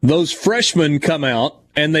 Those freshmen come out,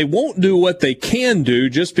 and they won't do what they can do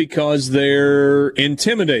just because they're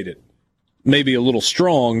intimidated. Maybe a little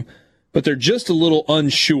strong, but they're just a little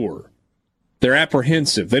unsure. They're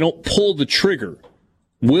apprehensive. They don't pull the trigger.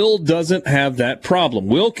 Will doesn't have that problem.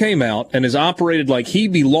 Will came out and has operated like he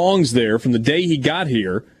belongs there from the day he got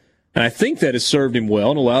here, and I think that has served him well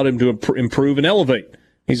and allowed him to improve and elevate.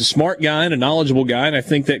 He's a smart guy and a knowledgeable guy, and I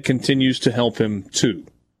think that continues to help him too.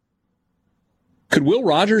 Could Will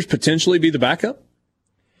Rogers potentially be the backup?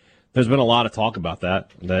 There's been a lot of talk about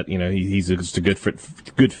that you know, he's just a good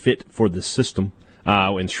fit for the system.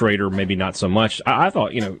 And Schrader, maybe not so much. I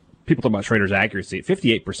thought, you know, people talk about Schrader's accuracy.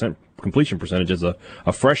 58% completion percentage as a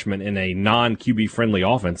freshman in a non-QB friendly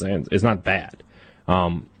offense and is not bad.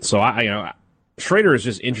 So Schrader is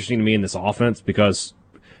just interesting to me in this offense because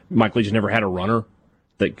Mike Leach never had a runner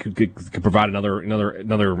that could provide another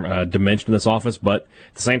dimension in this offense. But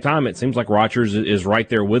at the same time, it seems like Rogers is right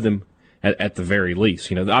there with him at the very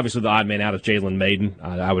least. You know, obviously the odd man out is Jalen Maiden.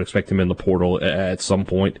 I would expect him in the portal at some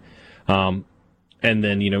point. And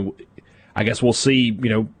then, you know, I guess we'll see, you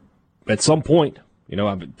know, at some point, you know,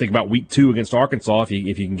 I think about week 2 against Arkansas,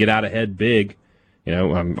 if you can get out ahead big, you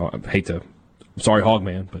know, sorry,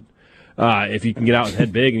 Hogman, but if you can get out and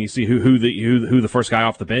head big and you see who the first guy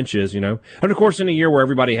off the bench is, and of course in a year where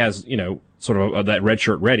everybody has sort of that red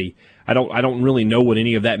shirt ready, I don't really know what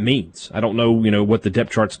any of that means. I don't know what the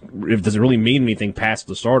depth charts, if does it really mean anything past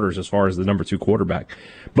the starters as far as the number 2 quarterback.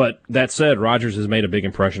 But that said, Rodgers has made a big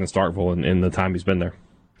impression in Starkville in the time he's been there.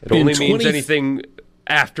 It only means anything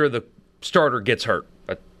after the starter gets hurt.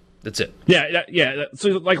 That's it. Yeah. So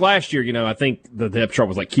like last year, I think the depth chart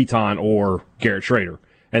was like Keaton or Garrett Schrader.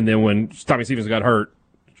 And then when Tommy Stevens got hurt,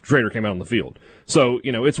 Schrader came out on the field. So,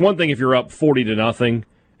 it's one thing if you're up 40-0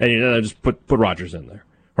 and just put Rodgers in there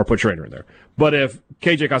or put Schrader in there. But if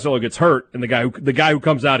KJ Costello gets hurt and the guy who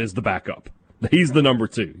comes out is the backup, he's the number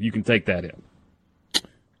 2. You can take that in.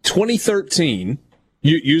 2013,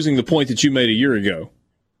 using the point that you made a year ago,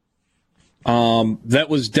 that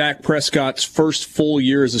was Dak Prescott's first full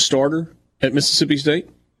year as a starter at Mississippi State.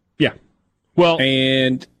 Yeah. Well,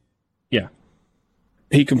 and yeah,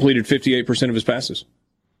 he completed 58% of his passes.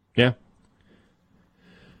 Yeah.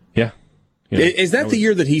 Is that the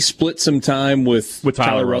year that he split some time with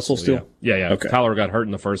Tyler Russell still? Yeah. Okay. Tyler got hurt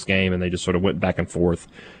in the first game, and they just sort of went back and forth.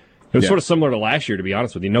 It was sort of similar to last year, to be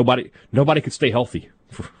honest with you. Nobody could stay healthy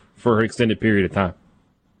for an extended period of time.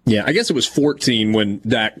 Yeah, I guess it was 14 when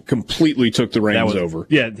Dak completely took the reins over.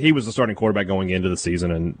 Yeah, he was the starting quarterback going into the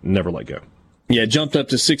season and never let go. Yeah, jumped up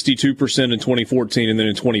to 62% in 2014, and then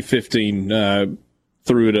in 2015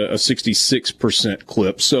 threw it a 66%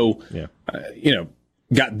 clip. So,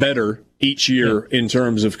 got better each year in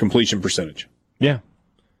terms of completion percentage. Yeah.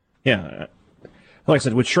 Like I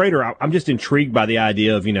said, with Schrader, I'm just intrigued by the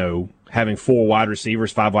idea of, having 5 wide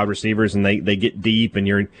receivers, and they get deep, and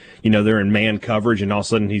they're in man coverage, and all of a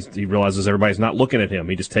sudden he realizes everybody's not looking at him.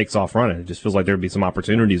 He just takes off running. It just feels like there'd be some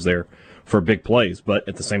opportunities there for big plays. But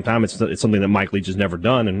at the same time, it's something that Mike Leach has never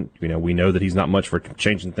done, and we know that he's not much for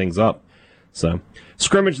changing things up. So,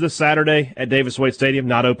 scrimmage this Saturday at Davis Wade Stadium,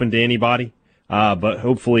 not open to anybody. But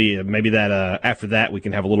hopefully, maybe that after that, we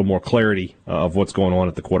can have a little more clarity of what's going on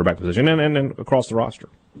at the quarterback position and across the roster.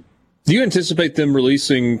 Do you anticipate them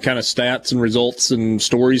releasing kind of stats and results and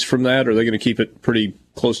stories from that, or are they going to keep it pretty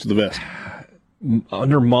close to the vest?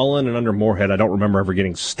 Under Mullen and under Moorhead, I don't remember ever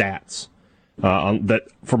getting stats that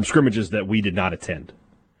from scrimmages that we did not attend.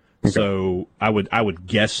 Okay. So I would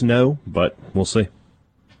guess no, but we'll see.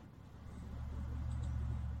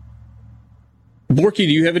 Borky,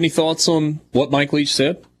 do you have any thoughts on what Mike Leach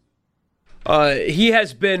said? He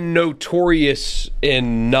has been notorious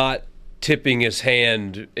in not tipping his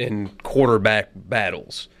hand in quarterback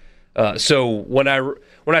battles. So when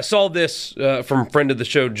I saw this from friend of the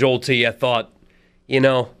show, Joel T., I thought,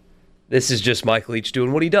 this is just Mike Leach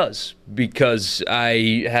doing what he does, because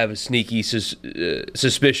I have a sneaky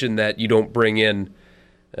suspicion that you don't bring in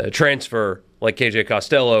a transfer like KJ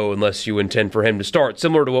Costello unless you intend for him to start,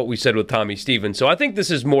 similar to what we said with Tommy Stevens. So I think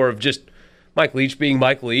this is more of just Mike Leach being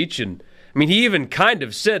Mike Leach. And he even kind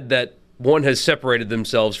of said that one has separated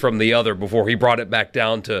themselves from the other before he brought it back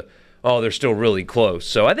down to, they're still really close.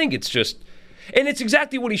 So I think it's just, and it's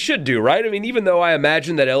exactly what he should do, right? Even though I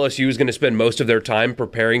imagine that LSU is going to spend most of their time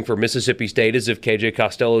preparing for Mississippi State as if KJ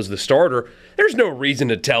Costello is the starter, there's no reason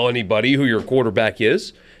to tell anybody who your quarterback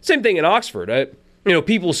is. Same thing in Oxford.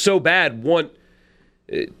 People so bad want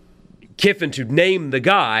Kiffin to name the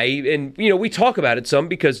guy, and we talk about it some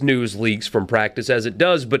because news leaks from practice as it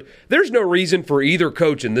does, but there's no reason for either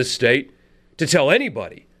coach in this state to tell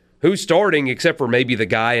anybody who's starting except for maybe the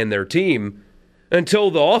guy in their team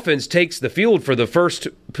until the offense takes the field for the first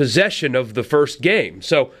possession of the first game.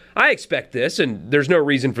 So I expect this, and there's no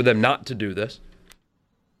reason for them not to do this.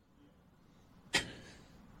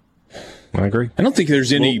 I agree. I don't think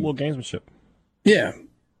there's any little gamesmanship. Yeah.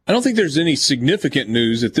 I don't think there's any significant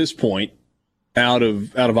news at this point out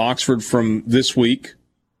of Oxford from this week.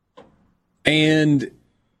 And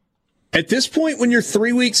at this point, when you're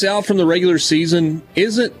 3 weeks out from the regular season,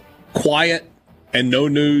 isn't quiet and no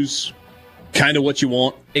news kind of what you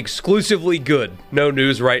want? Exclusively good. No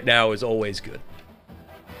news right now is always good.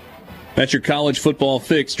 That's your college football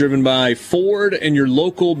fix, driven by Ford and your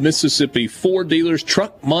local Mississippi Ford dealers.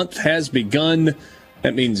 Truck month has begun.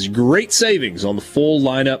 That means great savings on the full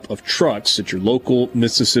lineup of trucks at your local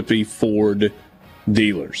Mississippi Ford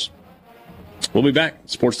dealers. We'll be back.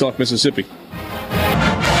 Sports Talk Mississippi.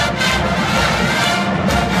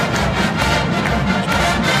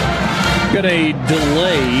 Got a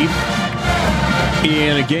delay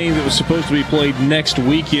in a game that was supposed to be played next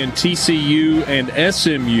weekend. TCU and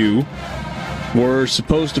SMU were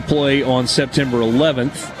supposed to play on September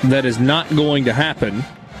 11th. That is not going to happen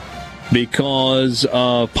because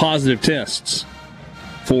of positive tests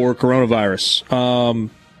for coronavirus.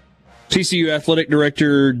 TCU Athletic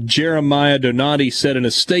Director Jeremiah Donati said in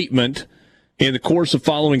a statement, in the course of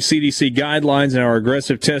following CDC guidelines and our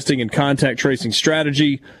aggressive testing and contact tracing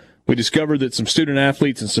strategy, we discovered that some student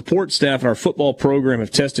athletes and support staff in our football program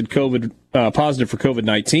have tested positive for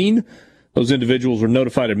COVID-19. Those individuals were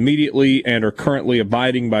notified immediately and are currently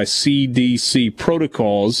abiding by CDC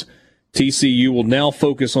protocols. TCU will now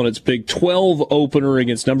focus on its Big 12 opener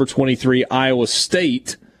against number 23 Iowa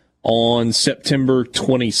State on September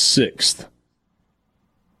 26th.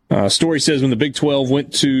 Story says when the Big 12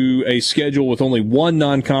 went to a schedule with only one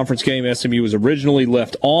non-conference game, SMU was originally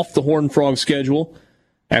left off the Horned Frog schedule.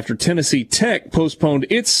 After Tennessee Tech postponed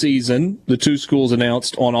its season, the two schools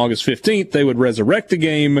announced on August 15th they would resurrect the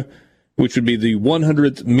game, which would be the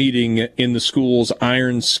 100th meeting in the school's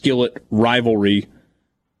Iron Skillet rivalry.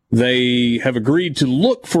 They have agreed to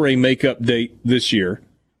look for a makeup date this year.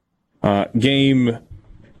 Game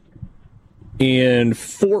in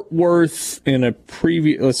Fort Worth in a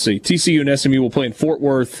TCU and SMU will play in Fort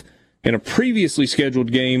Worth in a previously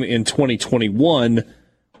scheduled game in 2021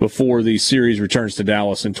 before the series returns to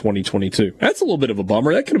Dallas in 2022. That's a little bit of a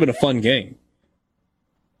bummer. That could have been a fun game.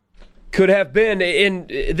 Could have been, and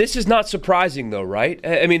this is not surprising though, right?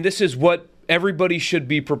 I mean, this is what everybody should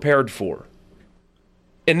be prepared for.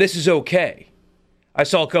 And this is okay. I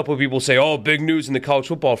saw a couple of people say, oh, big news in the college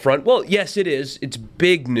football front. Well, yes, it is. It's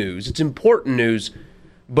big news. It's important news.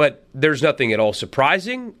 But there's nothing at all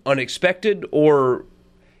surprising, unexpected, or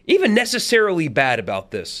even necessarily bad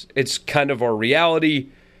about this. It's kind of our reality,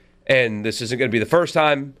 and this isn't going to be the first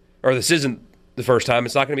time, or this isn't the first time.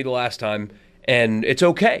 It's not going to be the last time, and it's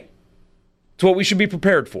okay. It's what we should be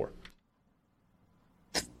prepared for.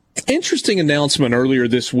 Interesting announcement earlier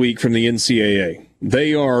this week from the NCAA.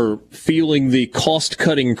 They are feeling the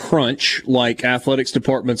cost-cutting crunch like athletics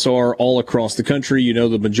departments are all across the country. You know,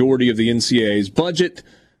 the majority of the NCAA's budget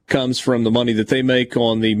comes from the money that they make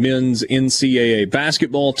on the men's NCAA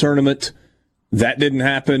basketball tournament. That didn't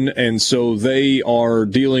happen, and so they are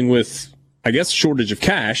dealing with, I guess, a shortage of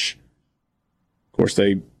cash. Of course,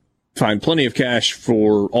 they find plenty of cash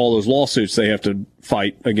for all those lawsuits they have to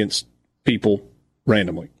fight against people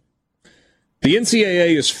randomly. The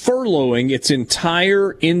NCAA is furloughing its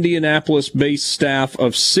entire Indianapolis-based staff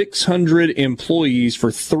of 600 employees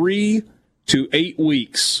for 3 to 8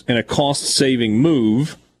 weeks in a cost-saving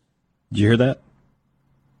move. Did you hear that?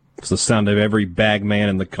 It's the sound of every bag man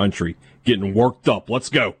in the country getting worked up. Let's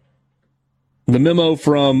go. The memo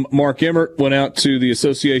from Mark Emmert went out to the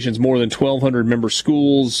association's more than 1,200 member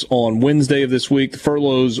schools on Wednesday of this week. The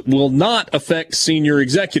furloughs will not affect senior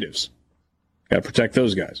executives. Got to protect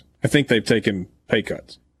those guys. I think they've taken pay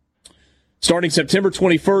cuts. Starting September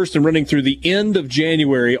 21st and running through the end of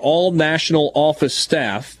January, all national office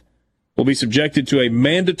staff will be subjected to a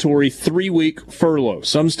mandatory 3-week furlough.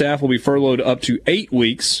 Some staff will be furloughed up to 8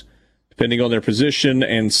 weeks, depending on their position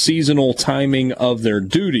and seasonal timing of their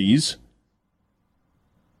duties.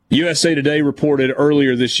 USA Today reported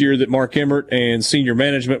earlier this year that Mark Emmert and senior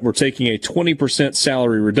management were taking a 20%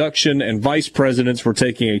 salary reduction and vice presidents were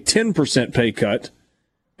taking a 10% pay cut.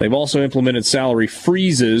 They've also implemented salary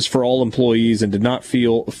freezes for all employees and did not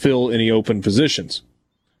fill any open positions.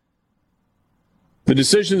 The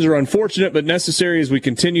decisions are unfortunate but necessary as we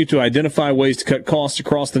continue to identify ways to cut costs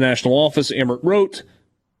across the national office, Emmert wrote.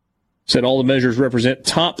 Said all the measures represent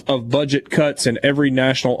top-of-budget cuts in every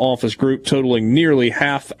national office group, totaling nearly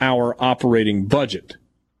half our operating budget.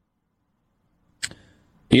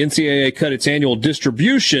 The NCAA cut its annual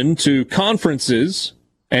distribution to conferences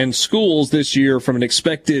and schools this year from an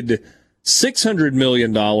expected $600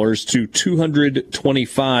 million to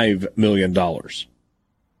 $225 million.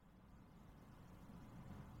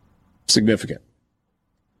 Significant.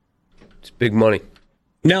 It's big money.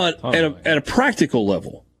 Now, at a practical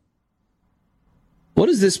level, what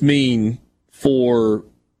does this mean for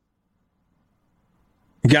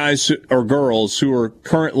guys or girls who are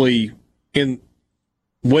currently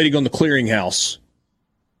waiting on the clearinghouse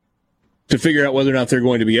to figure out whether or not they're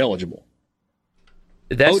going to be eligible?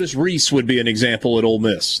 Otis Reese would be an example at Ole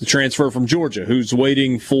Miss, the transfer from Georgia, who's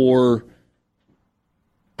waiting for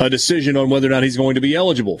a decision on whether or not he's going to be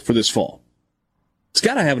eligible for this fall. It's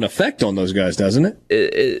got to have an effect on those guys, doesn't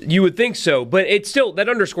it? You would think so, but it still, that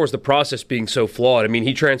underscores the process being so flawed. I mean,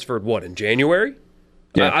 he transferred, in January?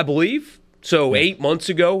 Yeah. I believe. So 8 months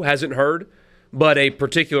ago, hasn't heard. But a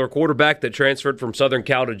particular quarterback that transferred from Southern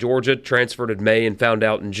Cal to Georgia transferred in May and found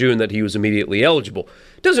out in June that he was immediately eligible.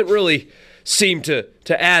 Doesn't really seem to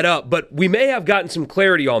add up, but we may have gotten some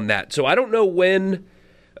clarity on that. So I don't know when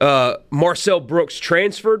Marcel Brooks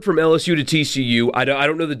transferred from LSU to TCU. I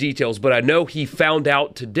don't know the details, but I know he found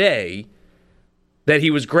out today that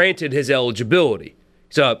he was granted his eligibility.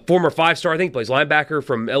 He's a former 5-star, I think, plays linebacker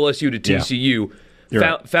from LSU to TCU.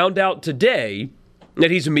 Yeah. Found out today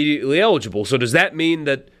that he's immediately eligible. So does that mean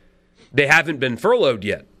that they haven't been furloughed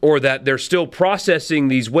yet, or that they're still processing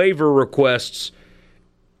these waiver requests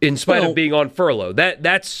in spite of being on furlough?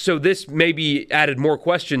 That's so this maybe added more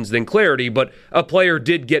questions than clarity, but a player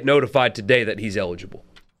did get notified today that he's eligible.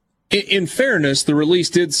 In fairness, the release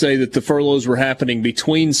did say that the furloughs were happening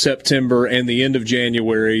between September and the end of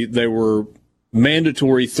January. They were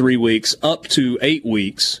mandatory 3 weeks up to 8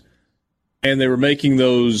 weeks, and they were making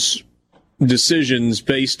those decisions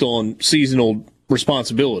based on seasonal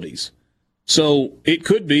responsibilities. So it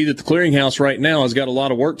could be that the clearinghouse right now has got a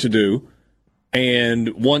lot of work to do,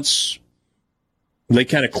 and once they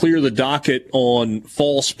kind of clear the docket on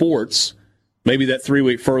fall sports, maybe that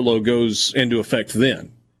 3-week furlough goes into effect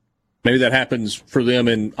then. Maybe that happens for them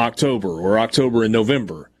in October or October and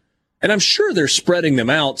November. And I'm sure they're spreading them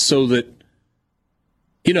out so that,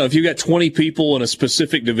 if you got 20 people in a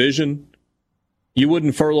specific division, you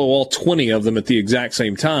wouldn't furlough all 20 of them at the exact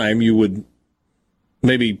same time. You would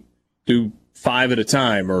maybe do 5 at a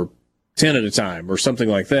time or 10 at a time or something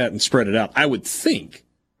like that and spread it out. I would think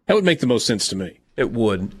that would make the most sense to me. It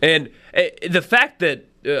would. And the fact that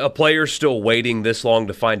a player's still waiting this long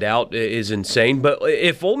to find out is insane. But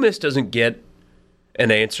if Ole Miss doesn't get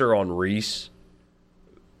an answer on Reese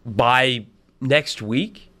by next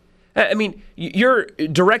week, I mean, you're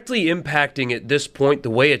directly impacting at this point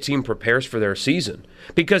the way a team prepares for their season,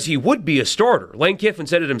 because he would be a starter. Lane Kiffin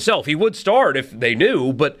said it himself. He would start if they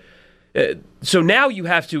knew, but so now you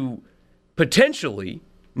have to potentially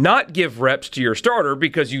not give reps to your starter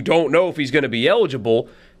because you don't know if he's going to be eligible,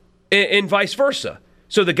 and vice versa.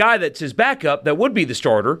 So the guy that's his backup, that would be the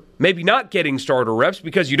starter, maybe not getting starter reps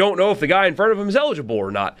because you don't know if the guy in front of him is eligible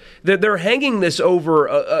or not. They're hanging this over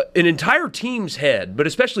an entire team's head, but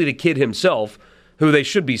especially the kid himself, who they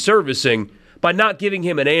should be servicing, by not giving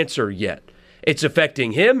him an answer yet. It's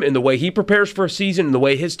affecting him in the way he prepares for a season and the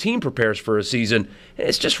way his team prepares for a season.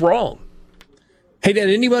 It's just wrong. Hey, Dad,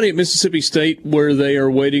 anybody at Mississippi State where they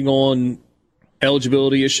are waiting on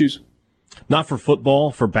eligibility issues? Not for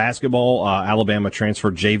football. For basketball, Alabama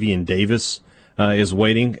transfer Javian Davis is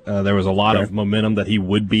waiting. There was a lot of momentum that he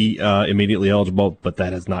would be immediately eligible, but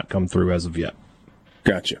that has not come through as of yet.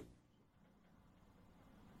 Gotcha.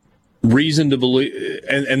 Reason to believe,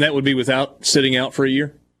 and that would be without sitting out for a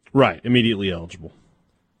year? Right, immediately eligible.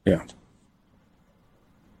 Yeah.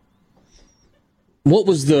 What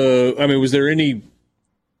was was there any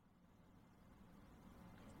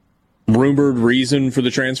rumored reason for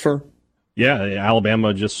the transfer? Yeah,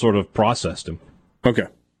 Alabama just sort of processed him. Okay.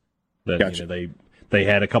 Gotcha. They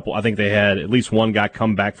had a couple. I think they had at least one guy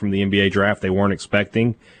come back from the NBA draft they weren't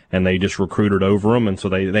expecting, and they just recruited over him. And so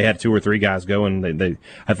they had 2 or 3 guys go, and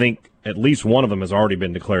I think at least one of them has already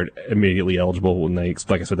been declared immediately eligible. And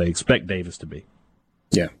like I said, they expect Davis to be.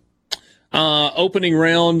 Yeah. Opening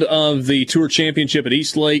round of the Tour Championship at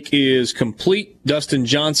Eastlake is complete. Dustin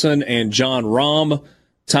Johnson and John Rahm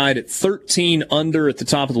tied at 13 under at the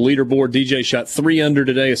top of the leaderboard. DJ shot 3 under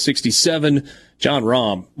today, a 67. John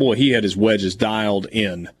Rahm, boy, he had his wedges dialed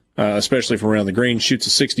in, especially from around the green. Shoots a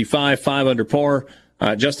 65, 5 under par.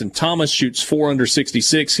 Justin Thomas shoots 4 under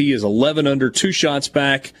 66. He is 11 under, 2 shots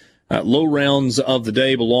back. Low rounds of the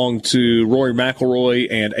day belong to Rory McIlroy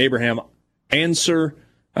and Abraham Ancer,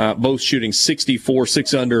 both shooting 64,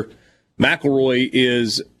 6 under. McIlroy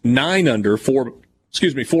is 9 under, 4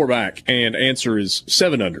 back, and Ancer is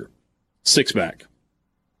 7 under, 6 back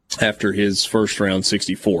after his first round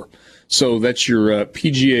 64. So that's your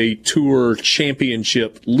PGA Tour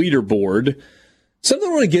Championship leaderboard. Something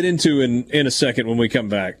I want to get into in a second when we come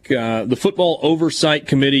back. The Football Oversight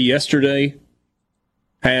Committee yesterday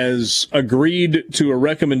has agreed to a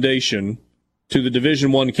recommendation to the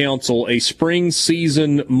Division I Council, a spring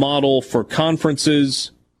season model for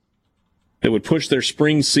conferences that would push their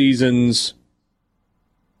spring seasons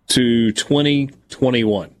to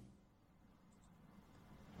 2021.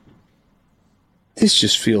 This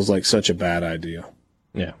just feels like such a bad idea.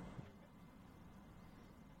 Yeah.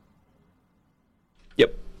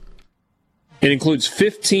 Yep. It includes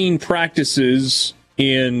 15 practices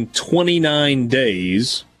in 29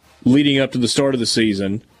 days leading up to the start of the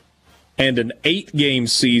season and an 8-game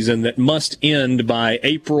season that must end by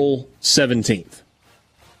April 17th.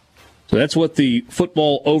 So that's what the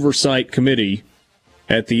Football Oversight Committee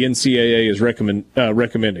at the NCAA is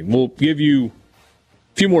recommending. We'll give you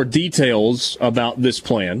a few more details about this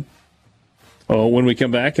plan when we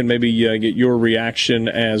come back and maybe get your reaction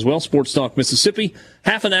as well. Sports Talk Mississippi,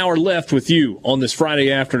 half an hour left with you on this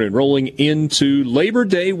Friday afternoon, rolling into Labor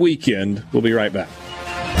Day weekend. We'll be right back.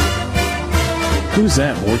 Who's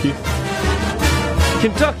that, Borky?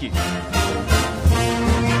 Kentucky.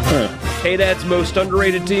 Hey, Dad's most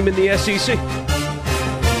underrated team in the SEC.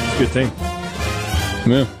 Good team.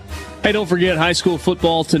 Yeah. Hey, don't forget high school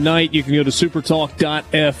football tonight. You can go to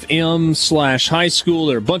supertalk.fm/high school.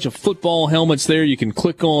 There are a bunch of football helmets there. You can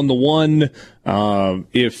click on the one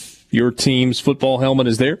if your team's football helmet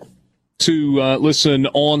is there to listen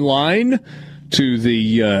online to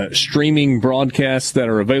the streaming broadcasts that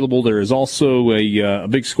are available. There is also a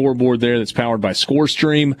big scoreboard there that's powered by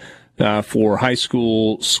ScoreStream for high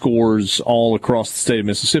school scores all across the state of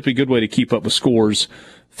Mississippi. Good way to keep up with scores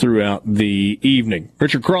throughout the evening.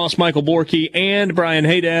 Richard Cross, Michael Borky, and Brian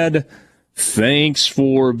Haydad, thanks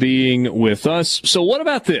for being with us. So what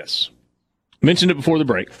about this? Mentioned it before the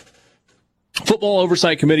break. Football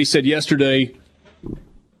Oversight Committee said yesterday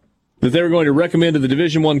that they were going to recommend to the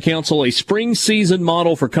Division I Council a spring season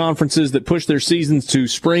model for conferences that push their seasons to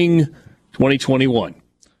spring 2021.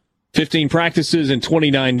 15 practices in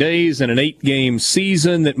 29 days and an 8-game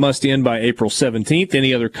season that must end by April 17th.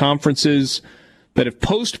 Any other conferences that have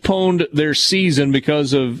postponed their season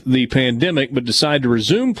because of the pandemic but decide to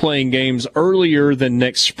resume playing games earlier than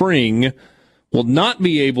next spring will not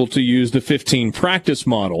be able to use the 15 practice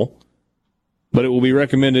model, but it will be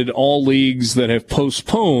recommended all leagues that have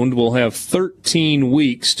postponed will have 13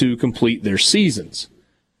 weeks to complete their seasons.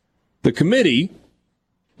 The committee,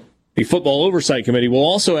 the Football Oversight Committee, will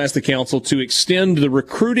also ask the council to extend the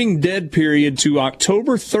recruiting dead period to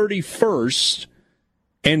October 31st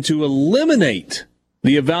and to eliminate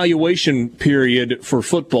the evaluation period for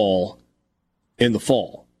football in the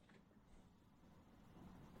fall.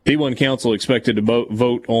 D1 Council expected to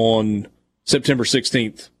vote on September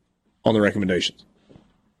 16th on the recommendations.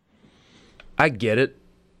 I get it,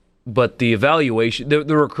 but the evaluation, the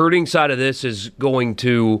recruiting side of this is going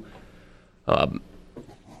to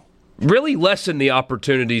really lessen the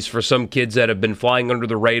opportunities for some kids that have been flying under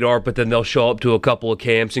the radar, but then they'll show up to a couple of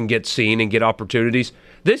camps and get seen and get opportunities.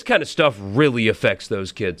 This kind of stuff really affects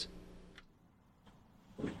those kids.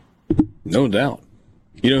 No doubt.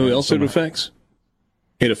 You know who else it affects?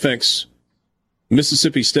 It affects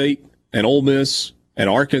Mississippi State and Ole Miss and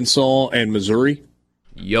Arkansas and Missouri.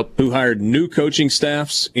 Yep. Who hired new coaching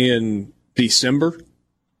staffs in December.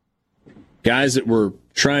 Guys that were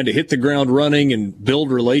trying to hit the ground running and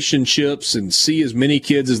build relationships and see as many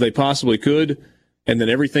kids as they possibly could. And then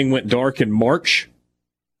everything went dark in March.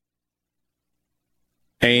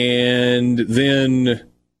 And then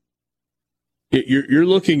you're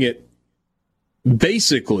looking at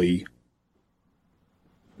basically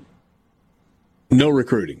no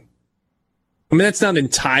recruiting. I mean, that's not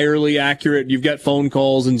entirely accurate. You've got phone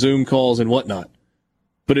calls and Zoom calls and whatnot.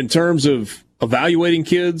 But in terms of evaluating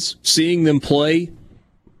kids, seeing them play,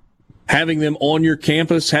 having them on your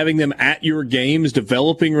campus, having them at your games,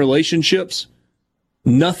 developing relationships,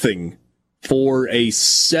 nothing for a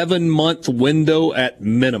 7-month window at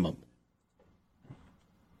minimum.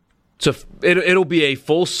 So it'll be a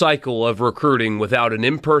full cycle of recruiting without an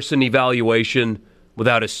in-person evaluation,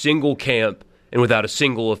 without a single camp, and without a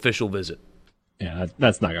single official visit. Yeah,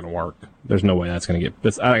 that's not going to work. There's no way that's going to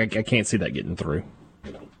get. I can't see that getting through.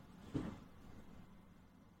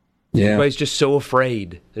 Yeah, everybody's just so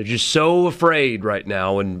afraid. They're just so afraid right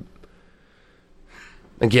now. And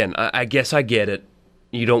again, I guess I get it.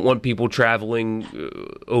 You don't want people traveling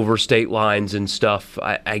over state lines and stuff.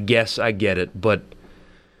 I guess I get it, but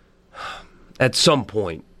at some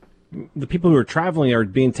point, the people who are traveling are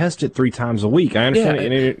being tested 3 times a week. I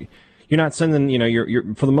understand. Yeah. You're not sending.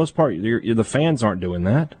 You're for the most part, the fans aren't doing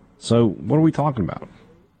that. So what are we talking about?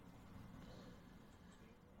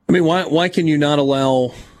 I mean, why can you not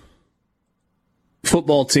allow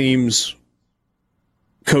football teams,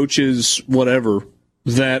 coaches, whatever,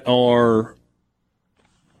 that are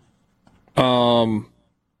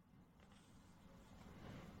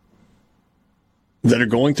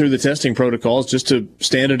going through the testing protocols just to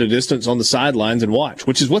stand at a distance on the sidelines and watch,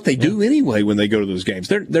 which is what they do anyway when they go to those games.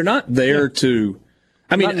 They're not there to.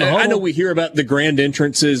 I mean, I know we hear about the grand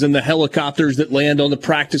entrances and the helicopters that land on the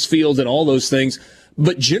practice fields and all those things,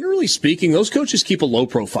 but generally speaking, those coaches keep a low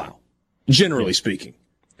profile. Generally speaking,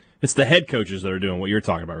 it's the head coaches that are doing what you're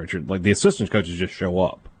talking about, Richard. Like the assistant coaches just show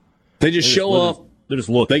up. They just show up. They're just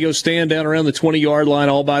looking. They go stand down around the 20-yard line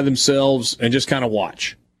all by themselves and just kind of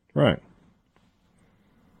watch. Right.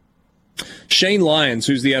 Shane Lyons,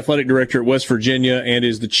 who's the athletic director at West Virginia and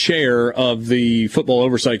is the chair of the Football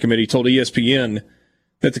Oversight Committee, told ESPN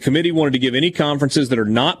that the committee wanted to give any conferences that are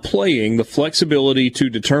not playing the flexibility to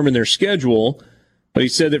determine their schedule, but he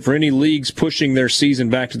said that for any leagues pushing their season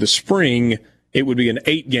back to the spring, it would be an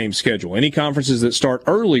 8-game schedule. Any conferences that start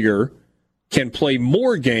earlier can play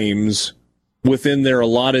more games within their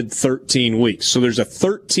allotted 13 weeks. So there's a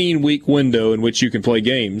 13-week window in which you can play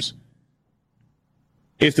games.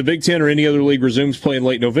 If the Big Ten or any other league resumes play in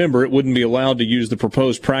late November, it wouldn't be allowed to use the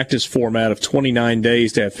proposed practice format of 29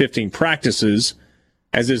 days to have 15 practices,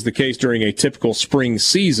 as is the case during a typical spring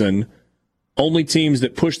season. Only teams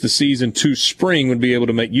that push the season to spring would be able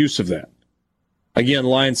to make use of that. Again,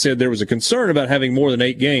 Lions said there was a concern about having more than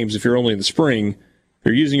 8 games if you're only in the spring. If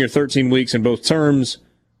you're using your 13 weeks in both terms,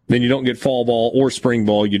 then you don't get fall ball or spring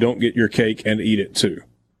ball. You don't get your cake and eat it too.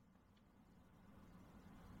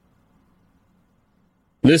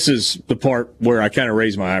 This is the part where I kind of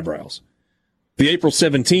raise my eyebrows. The April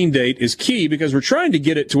 17 date is key because we're trying to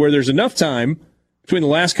get it to where there's enough time between the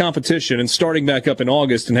last competition and starting back up in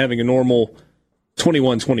August and having a normal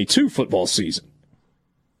 21-22 football season.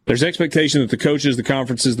 There's expectation that the coaches, the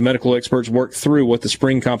conferences, the medical experts work through what the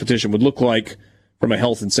spring competition would look like from a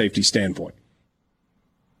health and safety standpoint.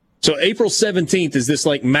 So April 17th is this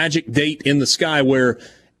like magic date in the sky where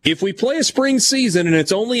if we play a spring season and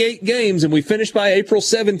it's only 8 games and we finish by April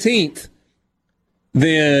 17th,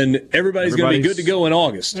 then everybody's going to be good to go in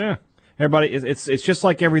August. Yeah. Everybody, it's just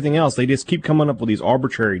like everything else. They just keep coming up with these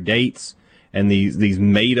arbitrary dates and these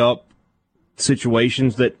made up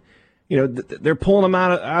situations that, they're pulling them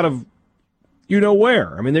out of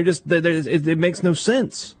where. I mean, it makes no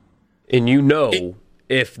sense. And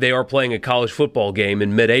if they are playing a college football game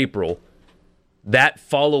in mid-April, that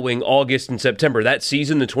following August and September, that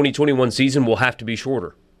season, the 2021 season, will have to be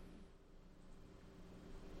shorter.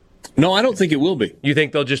 No, I don't think it will be. You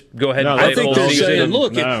think they'll just go ahead and play I think they're saying,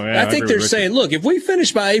 look, I think they're saying, look, if we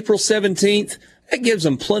finish by April 17th, that gives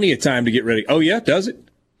them plenty of time to get ready. Oh, yeah, does it?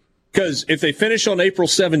 Because if they finish on April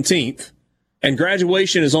 17th and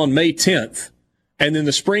graduation is on May 10th, and then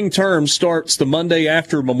the spring term starts the Monday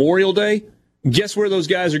after Memorial Day, guess where those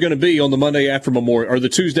guys are going to be on the Monday after Memorial or the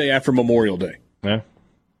Tuesday after Memorial Day? Yeah.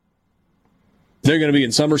 They're going to be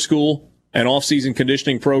in summer school and off-season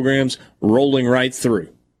conditioning programs rolling right through.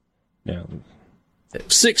 Yeah.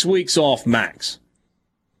 6 weeks off max.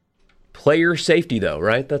 Player safety, though,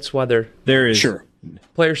 right? That's why there is sure.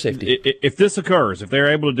 Player safety. If this occurs, if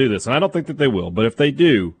they're able to do this, and I don't think that they will, but if they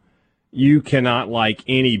do, you cannot like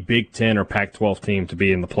any Big Ten or Pac-12 team to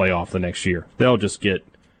be in the playoff the next year. They'll just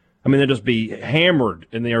be hammered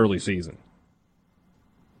in the early season.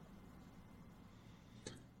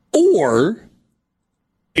 Or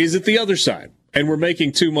is it the other side? And we're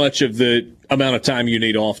making too much of the amount of time you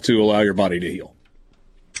need off to allow your body to heal.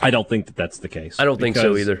 I don't think that that's the case. I don't think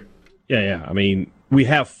so either. Yeah. I mean, we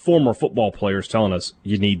have former football players telling us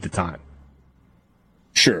you need the time.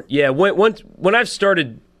 Sure. Yeah, when I've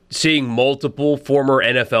started seeing multiple former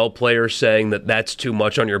NFL players saying that that's too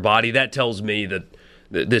much on your body, that tells me that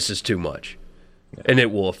this is too much, and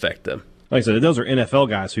it will affect them. Like I said, those are NFL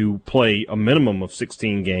guys who play a minimum of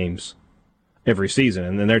 16 games every season,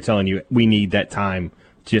 and then they're telling you we need that time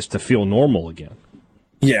just to feel normal again.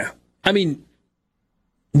 Yeah. I mean,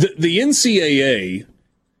 the NCAA,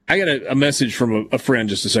 I got a message from a friend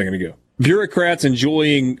just a second ago. Bureaucrats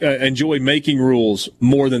enjoy making rules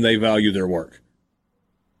more than they value their work.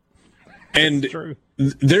 And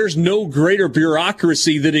there's no greater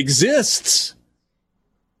bureaucracy that exists,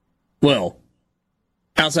 well,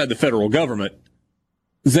 outside the federal government,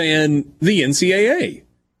 than the NCAA.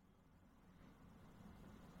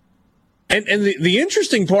 And the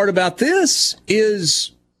interesting part about this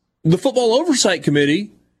is the Football Oversight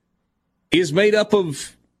Committee is made up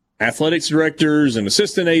of athletics directors and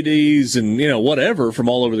assistant ADs and, whatever from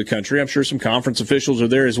all over the country. I'm sure some conference officials are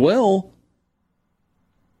there as well.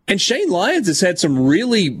 And Shane Lyons has had some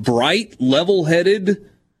really bright, level-headed,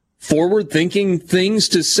 forward-thinking things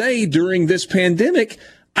to say during this pandemic.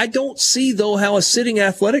 I don't see, though, how a sitting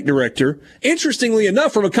athletic director, interestingly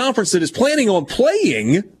enough, from a conference that is planning on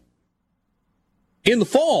playing in the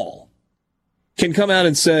fall, can come out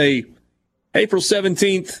and say, April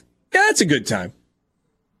 17th, yeah, that's a good time.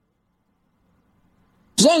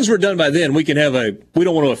 As long as we're done by then, we don't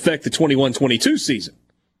want to affect the 21-22 season.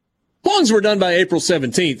 As long as we're done by April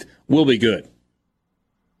 17th, we'll be good.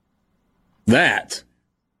 That.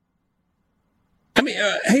 I mean,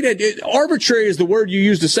 hey, Dad, arbitrary is the word you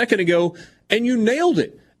used a second ago, and you nailed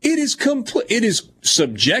it. It is It is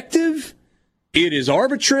subjective. It is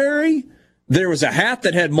arbitrary. There was a hat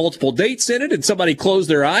that had multiple dates in it, and somebody closed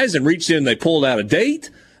their eyes and reached in and they pulled out a date.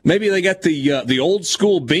 Maybe they got the old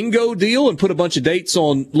school bingo deal and put a bunch of dates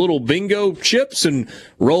on little bingo chips and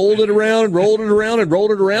rolled it around and rolled it around and rolled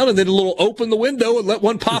it around, and then a little open the window and let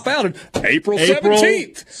one pop out. And April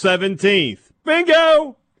 17th. 17th.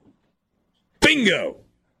 Bingo. Bingo.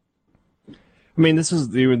 I mean, this is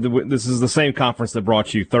the same conference that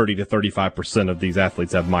brought you 30 to 35% of these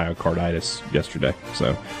athletes have myocarditis yesterday.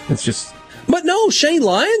 So it's just. But no, Shane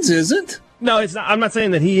Lyons isn't. No, it's not. I'm not saying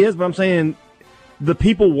that he is, but I'm saying the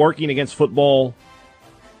people working against football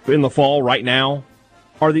in the fall right now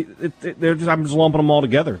they're just, I'm just lumping them all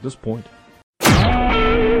together at this point.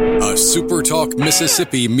 A SuperTalk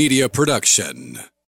Mississippi media production.